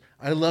Cruz?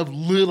 I love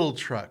little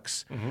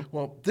trucks. Mm-hmm.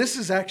 Well, this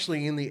is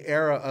actually in the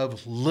era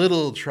of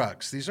little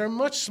trucks. These are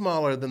much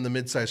smaller than the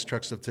mid-sized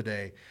trucks of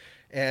today.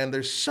 And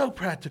they're so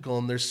practical,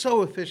 and they're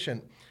so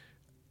efficient.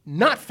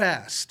 Not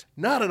fast,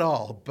 not at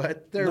all,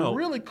 but they're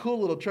really cool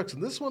little trucks.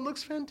 And this one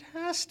looks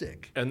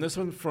fantastic. And this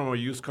one from a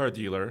used car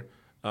dealer.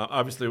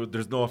 Obviously,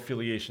 there's no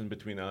affiliation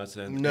between us.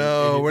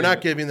 No, we're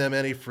not giving them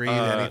any free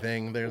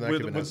anything. They're not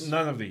giving us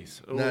none of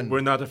these. None.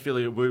 We're not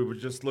affiliated. We're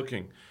just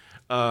looking.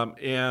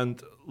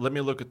 And let me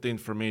look at the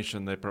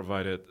information they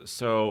provided.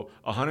 So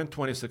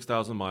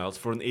 126,000 miles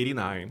for an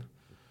 89.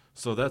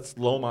 So that's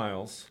low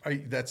miles.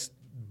 That's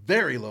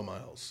very low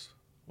miles.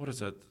 What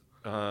is it?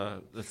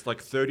 That's like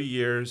 30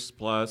 years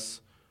plus.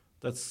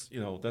 That's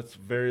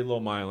very low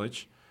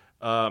mileage.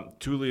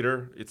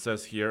 2-liter, it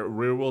says here,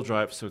 rear-wheel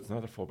drive, so it's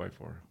not a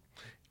 4x4.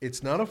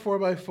 It's not a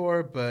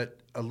 4x4, but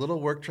a little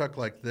work truck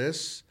like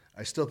this,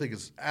 I still think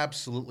is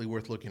absolutely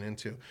worth looking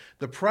into.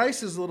 The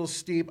price is a little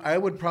steep. I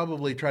would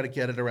probably try to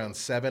get it around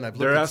 $7,000.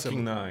 They're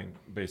asking $9,000,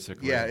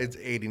 basically. Yeah, it's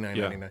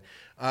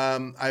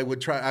 $89.99. I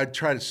would start at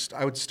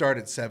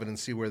 $7,000 and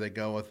see where they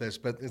go with this,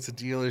 but it's a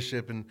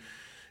dealership, and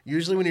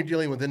usually when you're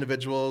dealing with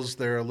individuals,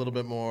 they're a little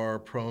bit more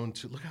prone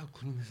to, look how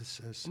clean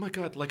this is. Oh my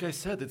God, like I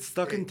said, it's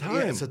stuck in time.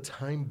 Yeah, it's a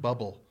time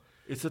bubble.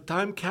 It's a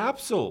time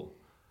capsule.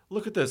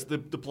 Look at this. The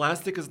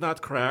plastic is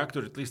not cracked,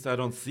 or at least I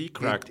don't see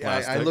cracked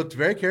plastic. I looked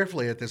very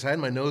carefully at this. I had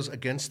my nose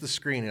against the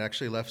screen. It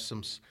actually left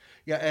some,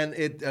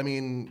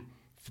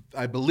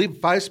 I believe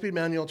 5-speed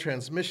manual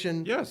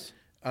transmission. Yes.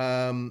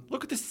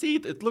 Look at the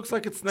seat. It looks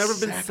like it's never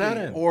been sat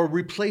in. Or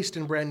replaced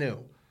and brand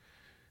new.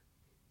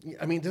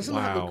 I mean, doesn't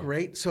that look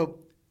great? So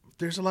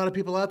there's a lot of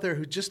people out there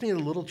who just need a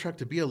little truck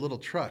to be a little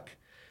truck.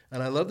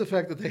 And I love the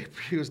fact that they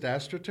used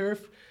AstroTurf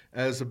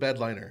as a bed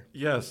liner.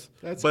 Yes.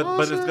 That's But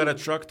awesome. it's got a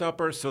truck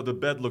topper, so the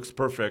bed looks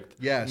perfect.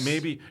 Yes.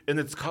 Maybe, and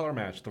it's color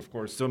matched, of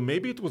course. So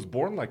maybe it was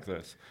born like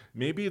this.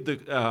 Maybe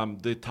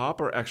the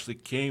topper actually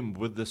came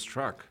with this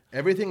truck.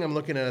 Everything I'm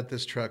looking at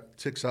this truck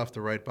ticks off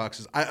the right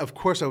boxes. Of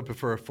course, I would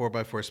prefer a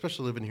 4x4,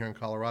 especially living here in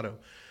Colorado.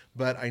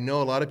 But I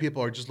know a lot of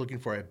people are just looking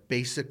for a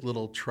basic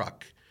little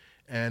truck.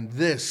 And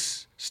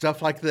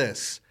stuff like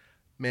this,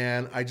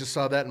 Man, I just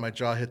saw that and my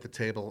jaw hit the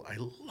table. I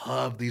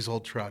love these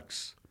old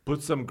trucks.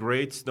 Put some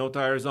great snow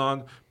tires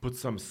on. Put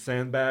some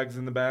sandbags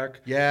in the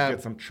back. Yeah.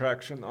 Get some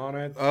traction on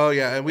it. Oh,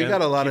 yeah. And we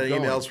got a lot of keep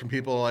going. emails from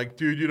people like,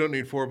 dude, you don't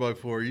need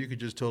 4x4. You could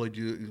just totally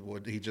do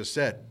what he just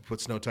said. Put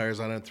snow tires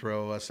on it and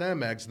throw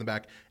sandbags in the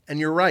back. And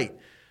you're right.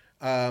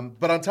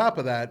 But on top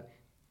of that,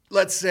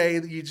 let's say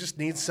that you just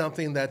need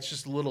something that's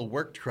just a little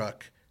work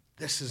truck.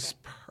 This is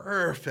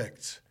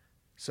perfect.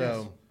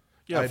 So...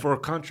 Yeah, for a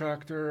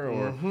contractor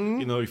or,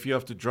 if you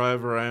have to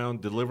drive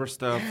around, deliver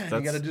stuff. Yeah,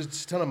 you got to do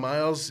just a ton of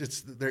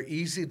miles. They're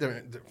easy.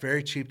 They're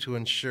very cheap to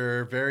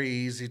insure, very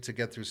easy to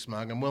get through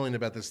smog. I'm willing to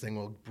bet this thing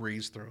will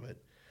breeze through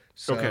it.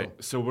 So, Okay,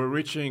 so we're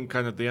reaching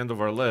kind of the end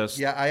of our list.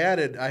 Yeah, I had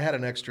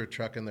an extra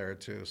truck in there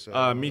too.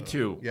 So Me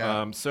too.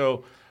 Yeah.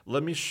 So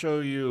let me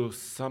show you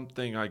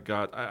something I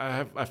got.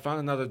 I found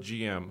another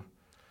GM.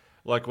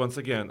 Like, once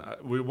again, I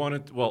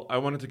wanted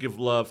to give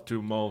love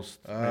to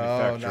most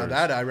manufacturers. Now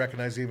that I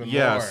recognize even more.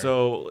 Yeah,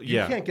 so,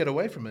 You can't get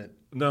away from it.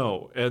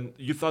 No, and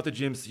you thought the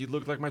GMC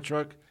looked like my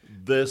truck?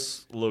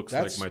 This looks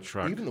like my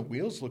truck. Even the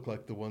wheels look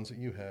like the ones that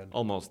you had.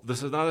 Almost.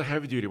 This is not a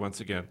heavy duty,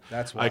 once again.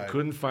 That's why. I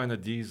couldn't find a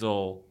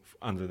diesel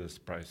under this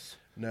price.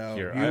 No,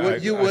 here.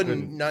 you I wouldn't,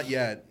 couldn't. not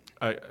yet.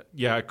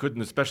 I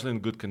couldn't, especially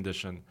in good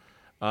condition.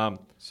 So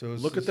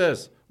Look at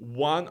this.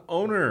 One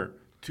owner.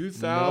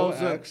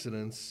 2000. No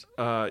accidents.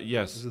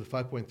 Yes. Is it the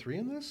 5.3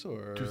 in this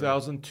or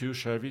 2002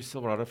 Chevy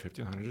Silverado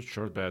 1500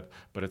 short bed,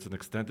 but it's an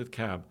extended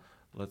cab.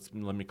 Let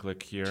me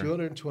click here.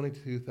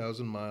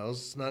 222,000 miles?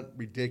 It's not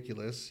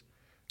ridiculous.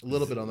 A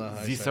little bit on the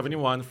high side.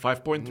 Z71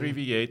 5.3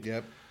 V8.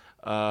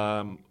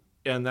 Yep.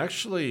 And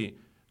actually,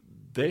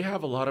 they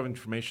have a lot of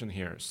information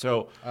here.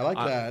 So I like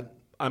that.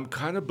 I'm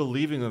kind of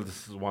believing that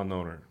this is one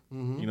owner.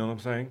 You know what I'm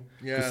saying?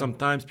 Yeah. Because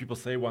sometimes people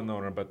say one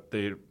owner, but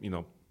they,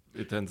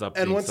 it ends up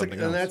And being once something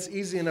again, else. that's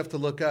easy enough to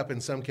look up. In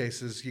some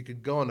cases, you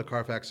could go on to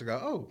Carfax and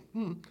go,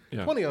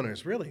 20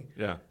 owners, really?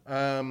 Yeah.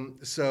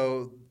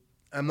 So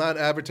I'm not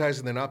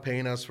advertising. They're not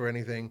paying us for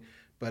anything,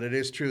 but it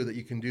is true that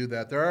you can do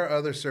that. There are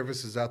other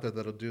services out there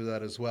that'll do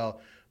that as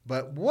well.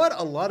 But what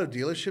a lot of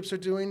dealerships are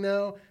doing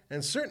now,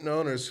 and certain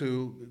owners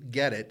who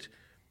get it,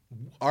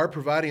 are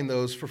providing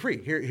those for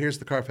free. Here's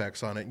the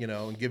Carfax on it,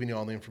 and giving you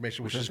all the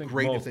information, which I is think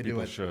great if most they do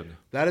people it. should.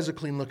 That is a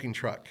clean-looking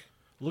truck.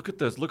 Look at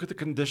this. Look at the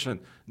condition.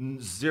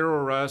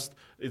 Zero rust.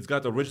 It's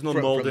got original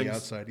From moldings. the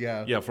outside,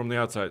 yeah. Yeah, from the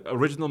outside.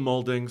 Original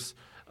moldings.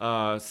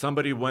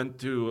 Somebody went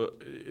to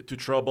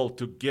trouble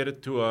to get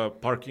it to a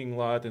parking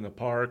lot in a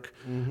park.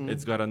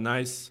 It's got a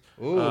nice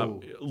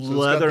So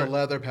leather it's got the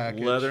leather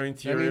package. leather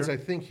interior. That means, I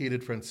think,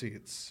 heated front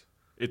seats.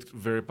 It's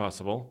very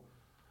possible.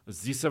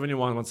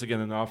 Z71, once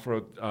again, an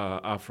off-road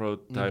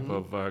type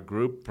of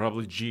group.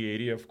 Probably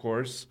G80, of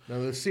course. Now,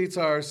 the seats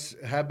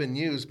have been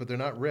used, but they're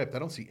not ripped. I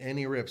don't see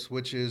any rips,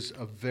 which is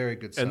a very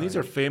good sign. And these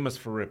are famous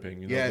for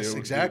ripping. Yes,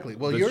 exactly.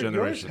 Well, this yours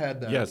generation.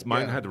 had that. Yes,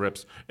 mine Yeah. had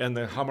rips. And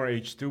the Hummer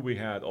H2 we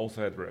had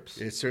also had rips.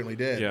 It certainly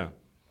did. Yeah.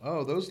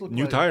 Oh, those look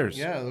New like, tires.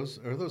 Yeah,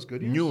 are those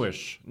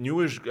Goodyears?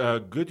 Newish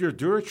Goodyear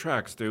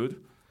Duratrax,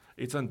 dude.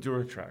 It's on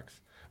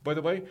Duratrax. By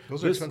the way,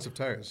 Those are expensive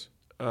tires.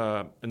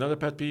 Another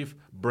pet peeve: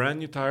 brand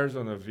new tires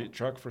on a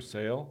truck for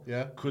sale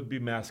could be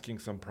masking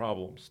some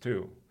problems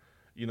too.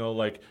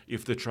 Like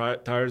if the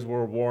tires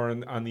were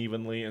worn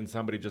unevenly and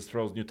somebody just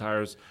throws new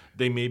tires,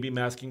 they may be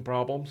masking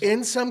problems.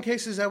 In some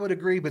cases, I would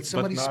agree, but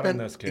somebody not in spent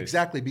this case.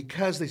 exactly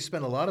because they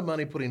spent a lot of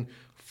money putting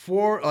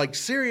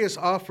serious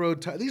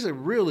off-road. These are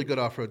really good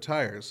off-road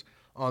tires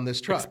on this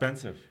truck.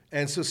 Expensive.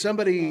 And so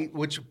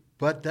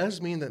but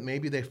does mean that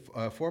maybe they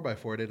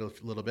 4x4'd it a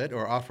little bit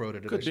or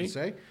off-roaded it, Could I should be.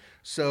 say.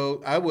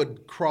 So I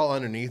would crawl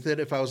underneath it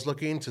if I was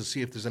looking to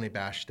see if there's any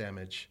bash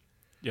damage.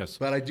 Yes.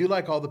 But I do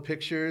like all the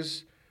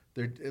pictures.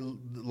 There a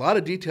lot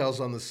of details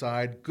on the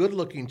side.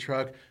 Good-looking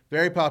truck.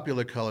 Very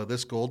popular color.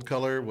 This gold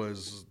color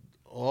was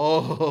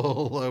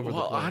all over the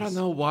place. I don't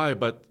know why,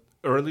 but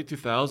early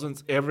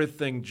 2000s,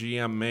 everything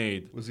GM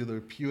made It was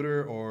either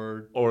pewter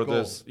or or gold.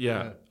 this.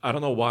 Yeah, I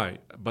don't know why,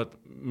 but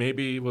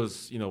maybe it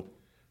was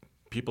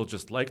people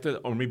just liked it,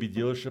 or maybe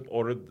dealership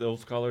ordered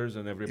those colors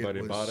and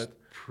everybody bought it.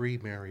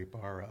 Pre-Mary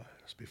Barra.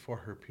 It was before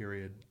her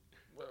period.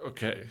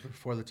 Okay.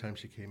 Before the time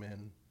she came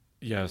in.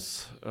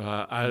 Yes.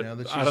 Now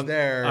that she's I don't,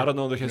 there, I don't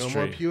know the history.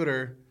 No more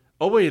pewter.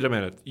 Oh, wait a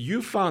minute.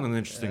 You found an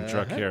interesting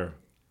truck here.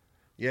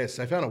 Yes,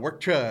 I found a work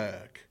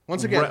truck.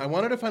 Once again, Right. I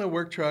wanted to find a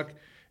work truck,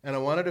 and I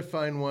wanted to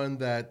find one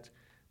that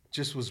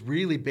just was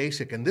really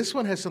basic. And this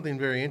one has something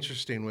very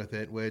interesting with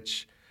it,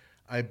 which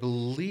I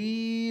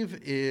believe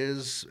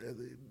is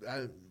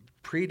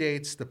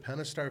predates the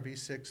Pentastar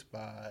V6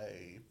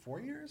 by 4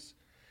 years.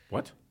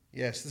 What?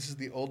 Yes, this is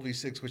the old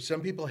V6, which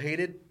some people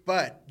hated,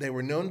 but they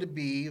were known to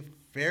be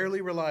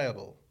fairly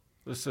reliable.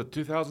 This is a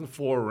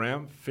 2004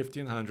 Ram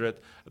 1500.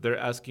 They're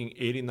asking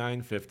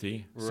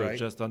 $8,950, so Right.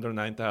 just under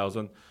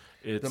 $9,000.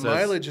 It The says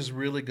mileage is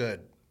really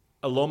good.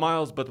 a low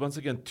miles, but once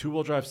again,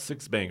 two-wheel drive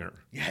six-banger.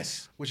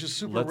 Yes, which is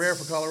super rare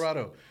for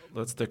Colorado.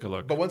 Let's take a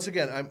look. But once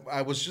again,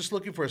 I was just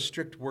looking for a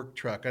strict work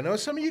truck. I know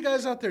some of you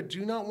guys out there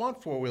do not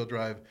want four-wheel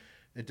drive.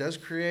 It does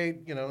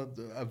create,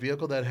 a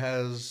vehicle that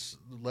has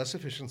less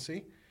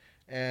efficiency,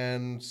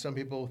 and some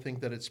people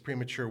think that it's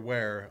premature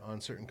wear on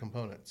certain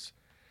components.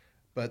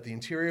 But the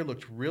interior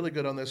looked really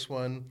good on this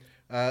one.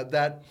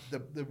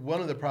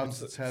 One of the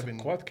problems it's having...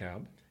 It's a quad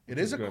cab. It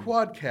is a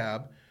quad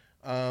cab.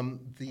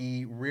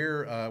 The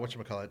rear,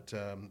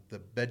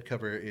 the bed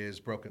cover is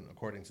broken,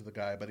 according to the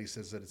guy, but he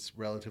says that it's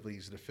relatively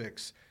easy to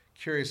fix.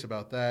 Curious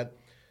about that.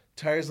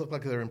 Tires look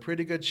like they're in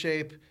pretty good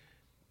shape.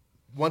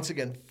 Once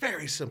again,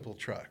 very simple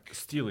truck.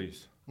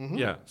 Steelies.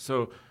 Yeah,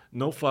 so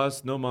no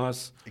fuss, no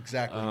muss.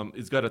 Exactly.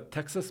 It's got a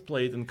Texas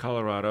plate in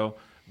Colorado,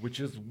 which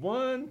is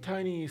one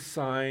tiny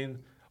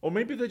sign. Or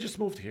maybe they just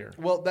moved here.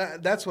 Well,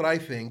 that's what I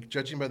think.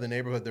 Judging by the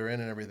neighborhood they're in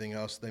and everything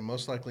else, they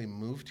most likely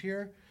moved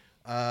here.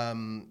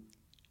 And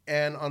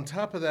on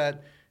top of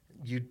that,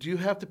 you do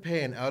have to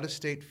pay an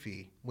out-of-state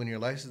fee when you're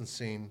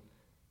licensing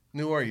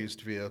new or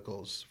used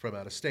vehicles from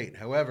out of state.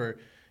 However,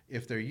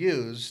 if they're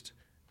used,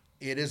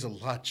 it is a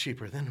lot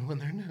cheaper than when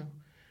they're new.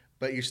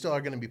 But you still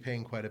are going to be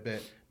paying quite a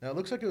bit. Now, it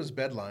looks like it was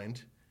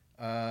bed-lined,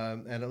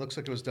 and it looks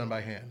like it was done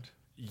by hand.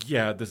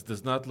 Yeah, this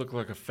does not look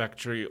like a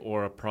factory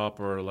or a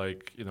proper,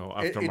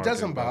 aftermarket. It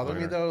doesn't bother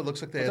me, though. It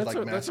looks like they had,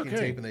 masking okay.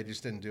 tape, and they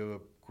just didn't do a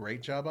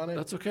great job on it.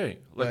 That's okay,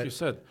 like you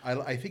said.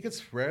 I think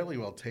it's fairly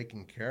well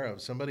taken care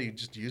of. Somebody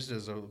just used it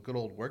as a good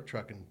old work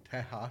truck in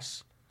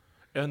Tejas.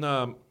 And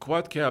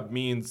quad cab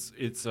means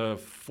it's a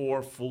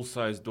four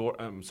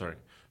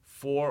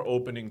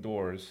opening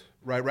doors.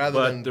 Right,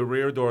 but the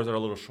rear doors are a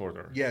little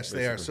shorter. Yes,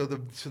 basically. they are.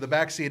 So the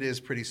back seat is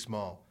pretty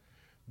small.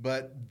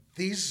 But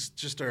these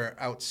just are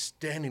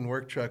outstanding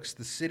work trucks.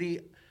 The city,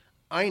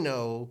 I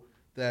know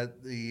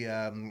that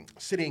the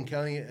city and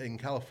county in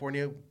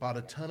California bought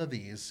a ton of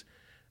these.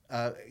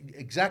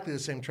 Exactly the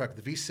same truck,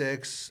 the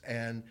V6,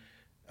 and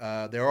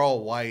they're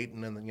all white.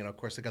 And then, of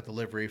course, they got the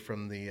livery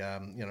from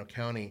the,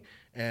 county.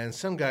 And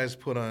some guys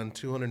put on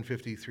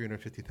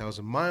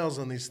 350,000 miles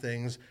on these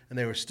things, and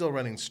they were still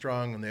running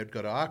strong, and they would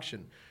go to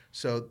auction.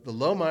 So the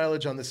low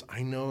mileage on this,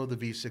 I know the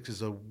V6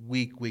 is a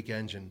weak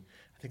engine.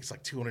 I think it's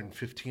like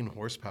 215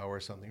 horsepower or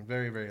something,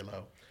 very, very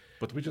low.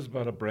 But we just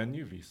bought a brand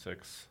new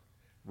V6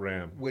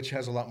 Ram. Which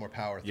has a lot more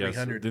power, yes,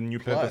 300 the new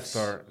plus.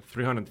 Pentastar,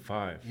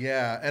 305.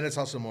 Yeah, and it's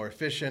also more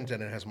efficient,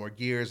 and it has more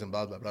gears, and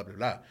blah, blah, blah, blah,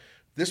 blah.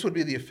 This would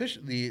be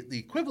the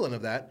equivalent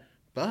of that,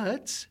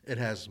 but it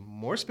has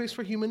more space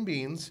for human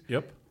beings.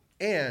 Yep.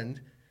 And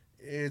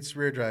it's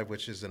rear drive,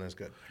 which isn't as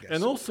good, I guess.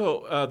 And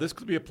also, this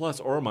could be a plus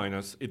or a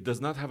minus. It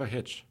does not have a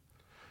hitch.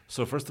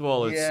 So first of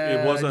all,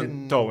 it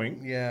wasn't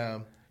towing. Yeah.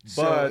 But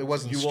so it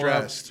wasn't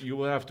stressed. You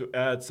will have to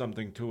add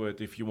something to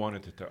it if you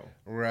wanted to tow.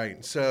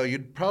 Right. So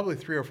you'd probably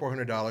 $300 or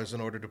 $400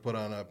 in order to put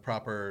on a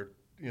proper,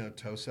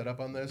 tow setup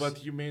on this.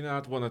 But you may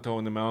not want to tow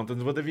in the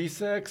mountains with a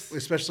V6.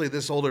 Especially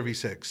this older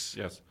V6.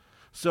 Yes.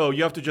 So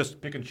you have to just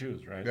pick and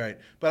choose, right? Right.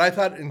 But I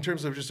thought in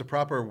terms of just a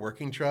proper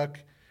working truck,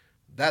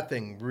 that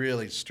thing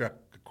really struck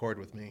a chord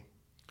with me.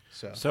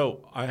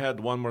 So I had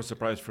one more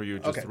surprise for you,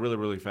 just really,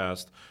 really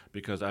fast,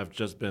 because I've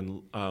just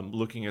been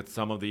looking at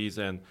some of these,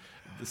 and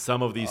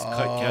some of these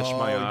catch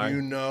my eye.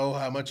 You know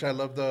how much I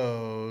love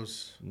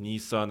those.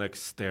 Nissan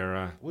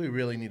Xterra. We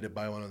really need to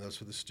buy one of those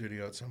for the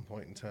studio at some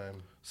point in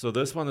time. So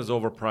this one is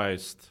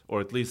overpriced,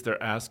 or at least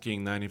they're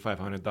asking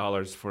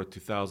 $9,500 for a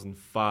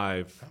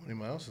 2005. How many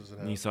miles does it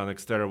have? Nissan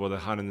Xterra with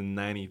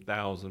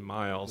 190,000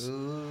 miles.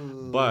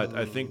 Ooh. But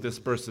I think this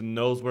person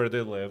knows where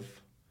they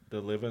live. They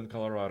live in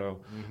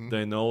Colorado. Mm-hmm.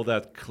 They know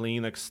that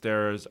clean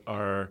Xterras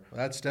are...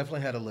 That's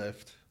definitely had a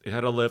lift. It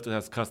had a lift. It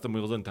has custom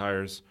wheels and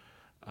tires.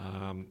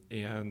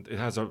 And it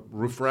has a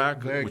roof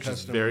rack, which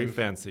is very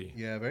fancy.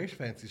 Yeah, very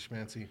fancy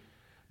schmancy.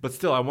 But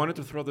still, I wanted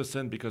to throw this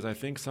in because I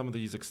think some of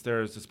these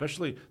Xterras,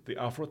 especially the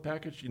off-road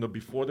package,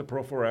 before the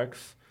Pro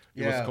 4X,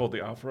 it was called the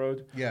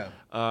off-road. Yeah.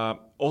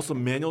 Also,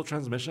 manual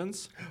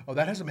transmissions. Oh,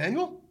 that has a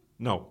manual?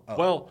 No. Oh.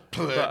 Well,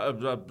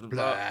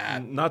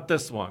 not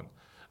this one.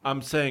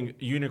 I'm saying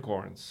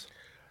unicorns.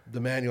 The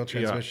manual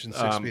transmission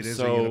 6-speed is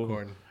a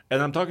unicorn.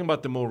 And I'm talking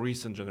about the more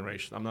recent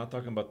generation. I'm not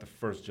talking about the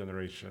first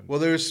generation. Well,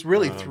 there's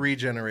really 3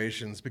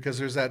 generations, because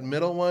there's that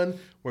middle one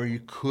where you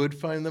could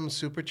find them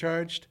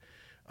supercharged.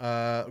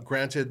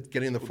 Granted,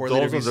 getting the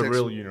 4-liter V6. Those are the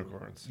real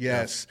unicorns.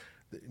 Yes.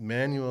 The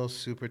manual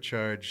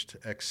supercharged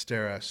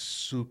Xterra,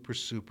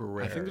 super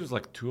rare. I think there's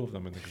like 2 of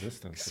them in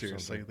existence.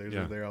 Seriously,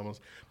 they're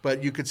almost.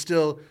 But you could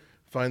still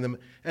find them.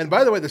 And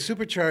by the way, the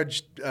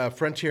supercharged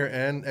Frontier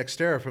and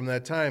Xterra from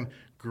that time,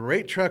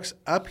 great trucks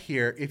up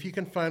here if you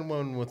can find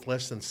one with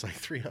less than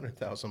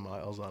 300,000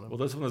 miles on them. Well,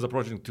 this one is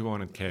approaching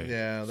 200K.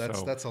 Yeah,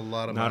 that's a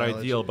lot of not mileage. Not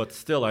ideal, but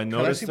still, I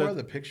noticed. Can I see more of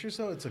the pictures,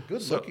 though? It's a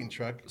good-looking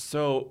truck.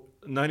 So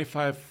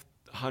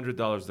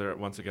 $9,500 there,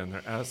 once again,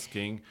 they're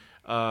asking.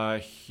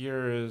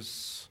 Here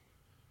is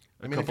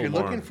a couple if you're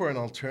more. Looking for an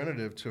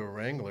alternative to a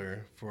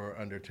Wrangler for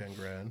under 10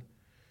 grand,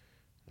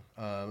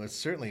 it's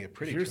certainly a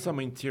pretty Here's truck. some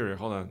interior.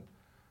 Hold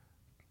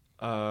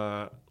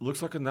on.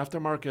 Looks like an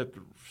aftermarket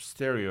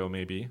stereo,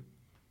 maybe.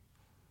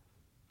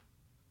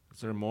 Is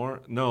there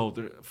more? No.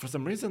 For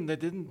some reason, they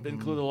didn't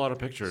include a lot of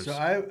pictures. So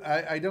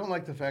I don't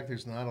like the fact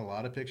there's not a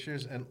lot of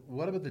pictures. And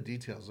what about the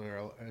details?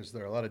 Is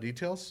there a lot of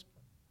details?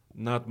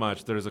 Not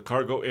much. There's a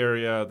cargo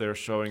area. They're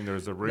showing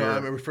there's a rear. No,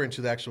 I'm referring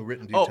to the actual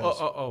written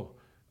details.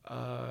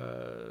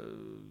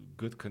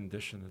 Good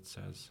condition, it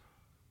says.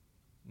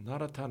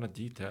 Not a ton of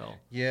detail.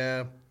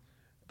 Yeah.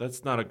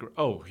 That's not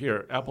a...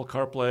 here. Apple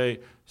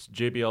CarPlay,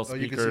 JBL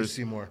speakers. You can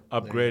see more.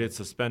 Upgraded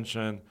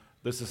suspension.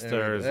 This is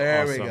There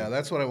awesome. we go.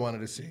 That's what I wanted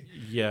to see.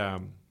 Yeah.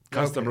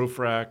 Custom roof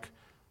rack.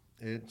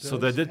 So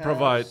they did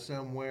provide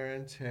some wear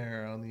and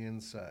tear on the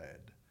inside.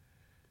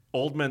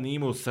 Old Man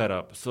Emu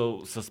setup.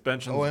 So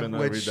suspension's been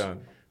redone.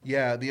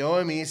 Yeah, the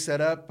OME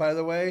setup, by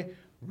the way,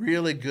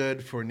 really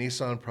good for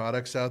Nissan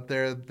products out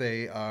there.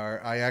 They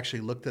are. I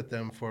actually looked at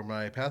them for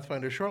my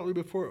Pathfinder shortly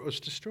before it was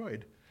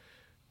destroyed.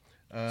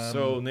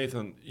 So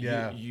Nathan,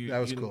 that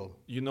was cool.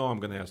 You know I'm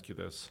going to ask you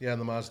this. Yeah,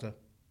 the Mazda.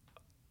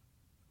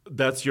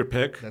 That's your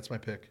pick? That's my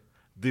pick.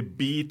 The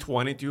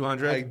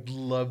B2200? I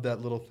love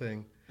that little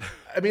thing.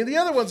 I mean, the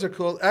other ones are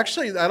cool.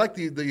 Actually, I like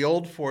the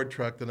old Ford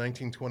truck, the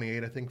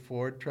 1928, I think,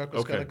 Ford truck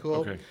was kind of cool.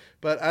 Okay.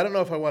 But I don't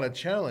know if I want to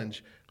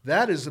challenge.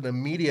 That is an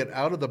immediate,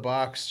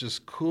 out-of-the-box,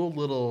 just cool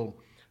little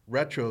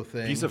retro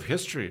thing. Piece of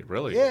history,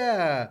 really.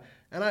 Yeah.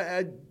 And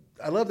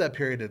I love that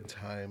period in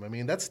time. I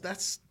mean,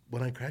 that's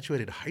when I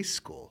graduated high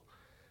school.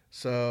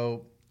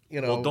 So,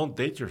 Well, don't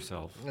date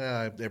yourself.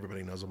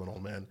 Everybody knows I'm an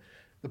old man.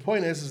 The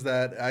point is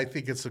that I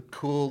think it's a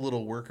cool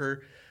little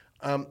worker.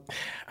 I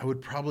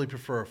would probably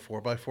prefer a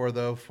 4x4,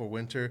 though, for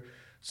winter.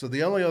 So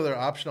the only other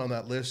option on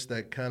that list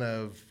that kind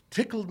of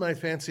tickled my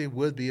fancy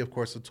would be, of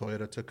course, the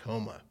Toyota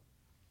Tacoma.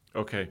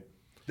 Okay.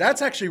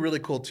 That's actually really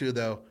cool, too,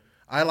 though.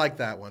 I like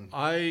that one.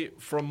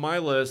 From my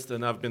list,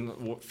 and I've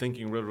been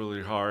thinking really,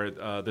 really hard,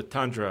 the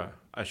Tundra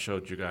I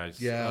showed you guys.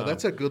 Yeah,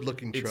 that's a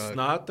good-looking truck. It's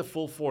not the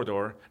full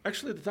four-door.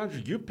 Actually, the Tundra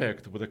you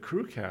picked with a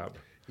crew cab.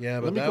 Yeah,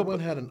 but that one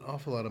had an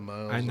awful lot of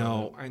miles. I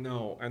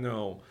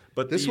know.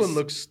 But this one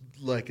looks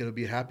like it'll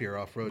be happier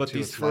off-road, but too.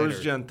 These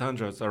first-gen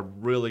Tundras are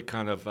really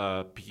kind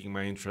of piquing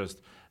my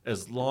interest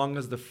as long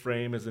as the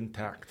frame is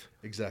intact.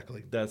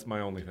 Exactly. That's my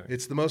only thing.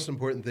 It's the most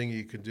important thing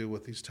you can do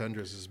with these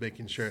Tundras is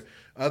making sure.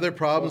 Other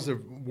problems, there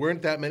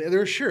weren't that many.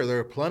 There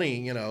are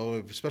plenty,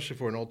 especially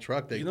for an old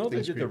truck. They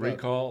did the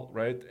recall,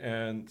 right?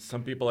 And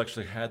some people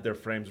actually had their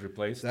frames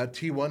replaced. That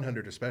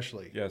T100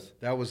 especially. Yes.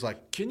 That was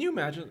like... Can you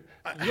imagine?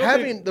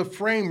 Having the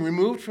frame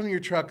removed from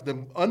your truck,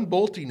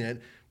 unbolting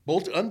it,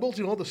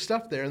 unbolting all the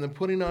stuff there, and then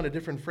putting on a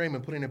different frame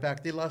and putting it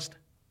back. They lost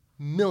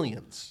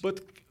millions. But...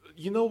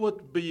 You know what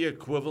would be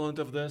equivalent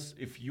of this?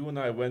 If you and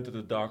I went to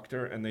the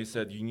doctor and they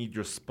said, you need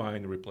your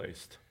spine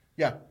replaced.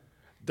 Yeah.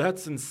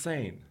 That's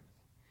insane.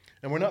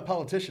 And we're not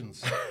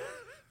politicians.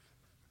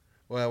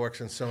 Well, it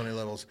works on so many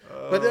levels.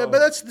 But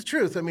that's the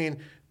truth. I mean,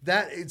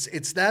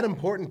 it's that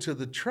important to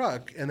the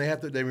truck, and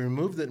they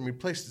removed it and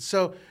replaced it.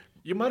 So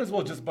you might as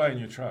well just buy a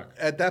new truck.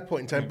 At that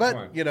point in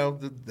time.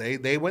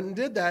 They went and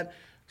did that.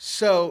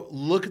 So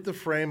look at the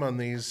frame on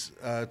these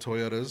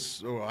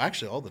Toyotas, or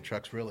actually all the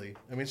trucks, really.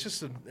 I mean, it's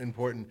just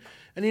important.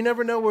 And you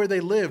never know where they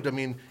lived. I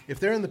mean, if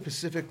they're in the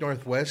Pacific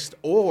Northwest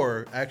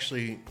or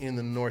actually in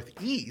the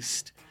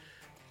Northeast,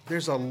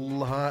 there's a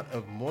lot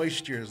of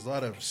moisture, there's a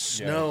lot of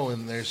snow,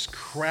 and there's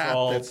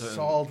crap,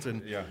 salt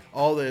and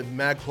all the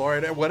mag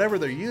chloride, whatever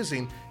they're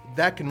using,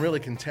 that can really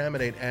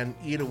contaminate and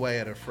eat away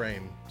at a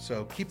frame.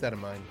 So keep that in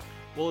mind.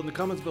 Well, in the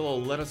comments below,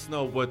 let us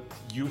know what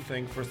you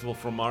think, first of all,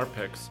 from our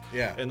picks.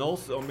 Yeah. And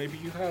also, maybe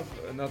you have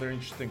another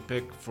interesting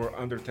pick for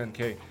under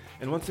 10K.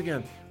 And once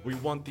again, we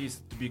want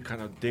these to be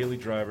kind of daily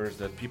drivers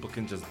that people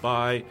can just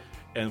buy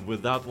and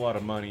without a lot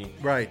of money,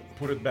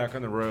 put it back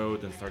on the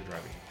road and start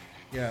driving.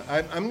 Yeah,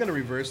 I'm going to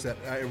reverse that.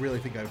 I really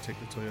think I would take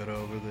the Toyota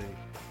over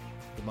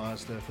the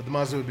Mazda. But the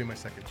Mazda would be my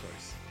second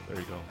choice. There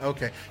you go.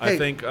 Okay. I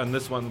think on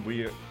this one,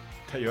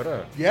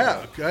 Toyota.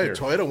 Yeah,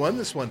 Toyota won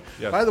this one.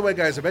 Yes. By the way,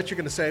 guys, I bet you're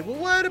going to say, well,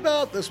 what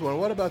about this one?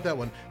 What about that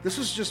one? This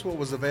was just what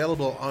was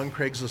available on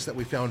Craigslist that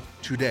we found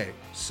today.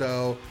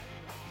 So,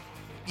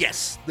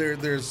 yes,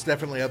 there's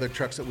definitely other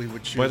trucks that we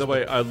would choose. By the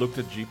way, I looked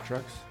at Jeep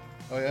trucks.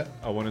 Oh, yeah?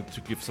 I wanted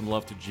to give some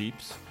love to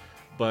Jeeps,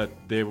 but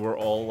they were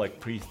all like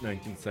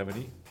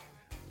pre-1970.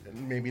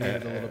 Maybe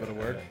needed a little bit of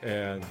work.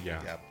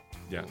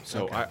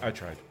 So okay. I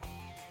tried.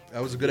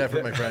 That was a good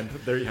effort, my friend.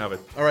 There you have it.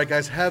 All right,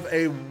 guys, have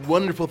a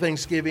wonderful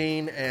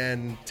Thanksgiving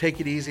and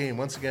take it easy. And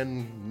once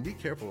again, be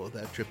careful with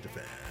that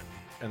tryptophan.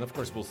 And of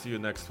course, we'll see you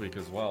next week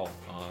as well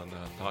on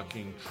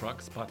Talking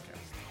Trucks Podcast.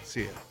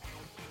 See ya.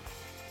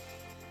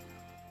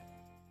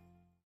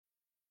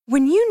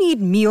 When you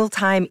need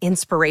mealtime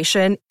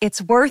inspiration, it's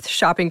worth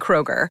shopping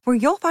Kroger, where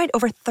you'll find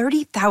over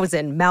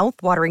 30,000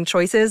 mouth-watering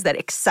choices that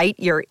excite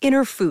your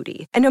inner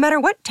foodie. And no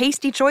matter what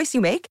tasty choice you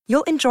make,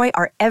 you'll enjoy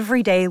our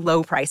everyday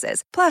low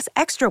prices, plus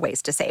extra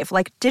ways to save,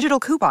 like digital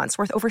coupons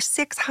worth over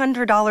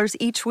 $600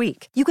 each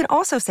week. You can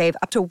also save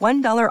up to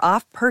 $1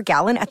 off per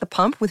gallon at the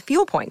pump with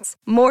fuel points.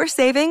 More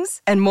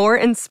savings and more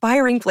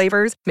inspiring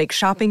flavors make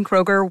shopping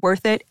Kroger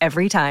worth it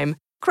every time.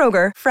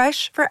 Kroger,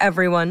 fresh for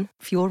everyone.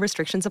 Fuel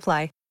restrictions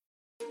apply.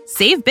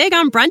 Save big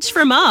on brunch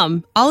for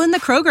mom, all in the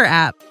Kroger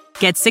app.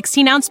 Get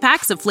 16-ounce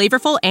packs of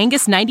flavorful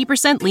Angus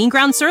 90% lean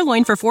ground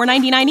sirloin for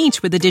 $4.99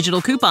 each with a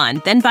digital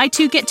coupon. Then buy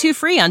 2, get 2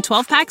 free on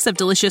 12 packs of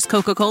delicious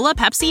Coca-Cola,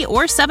 Pepsi,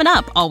 or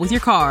 7-Up, all with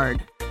your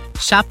card.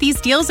 Shop these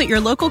deals at your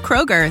local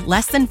Kroger,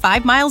 less than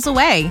 5 miles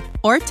away.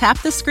 Or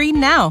tap the screen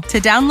now to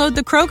download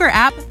the Kroger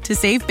app to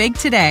save big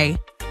today.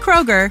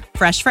 Kroger,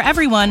 fresh for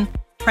everyone.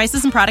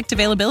 Prices and product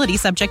availability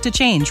subject to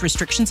change.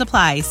 Restrictions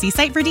apply. See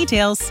site for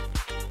details.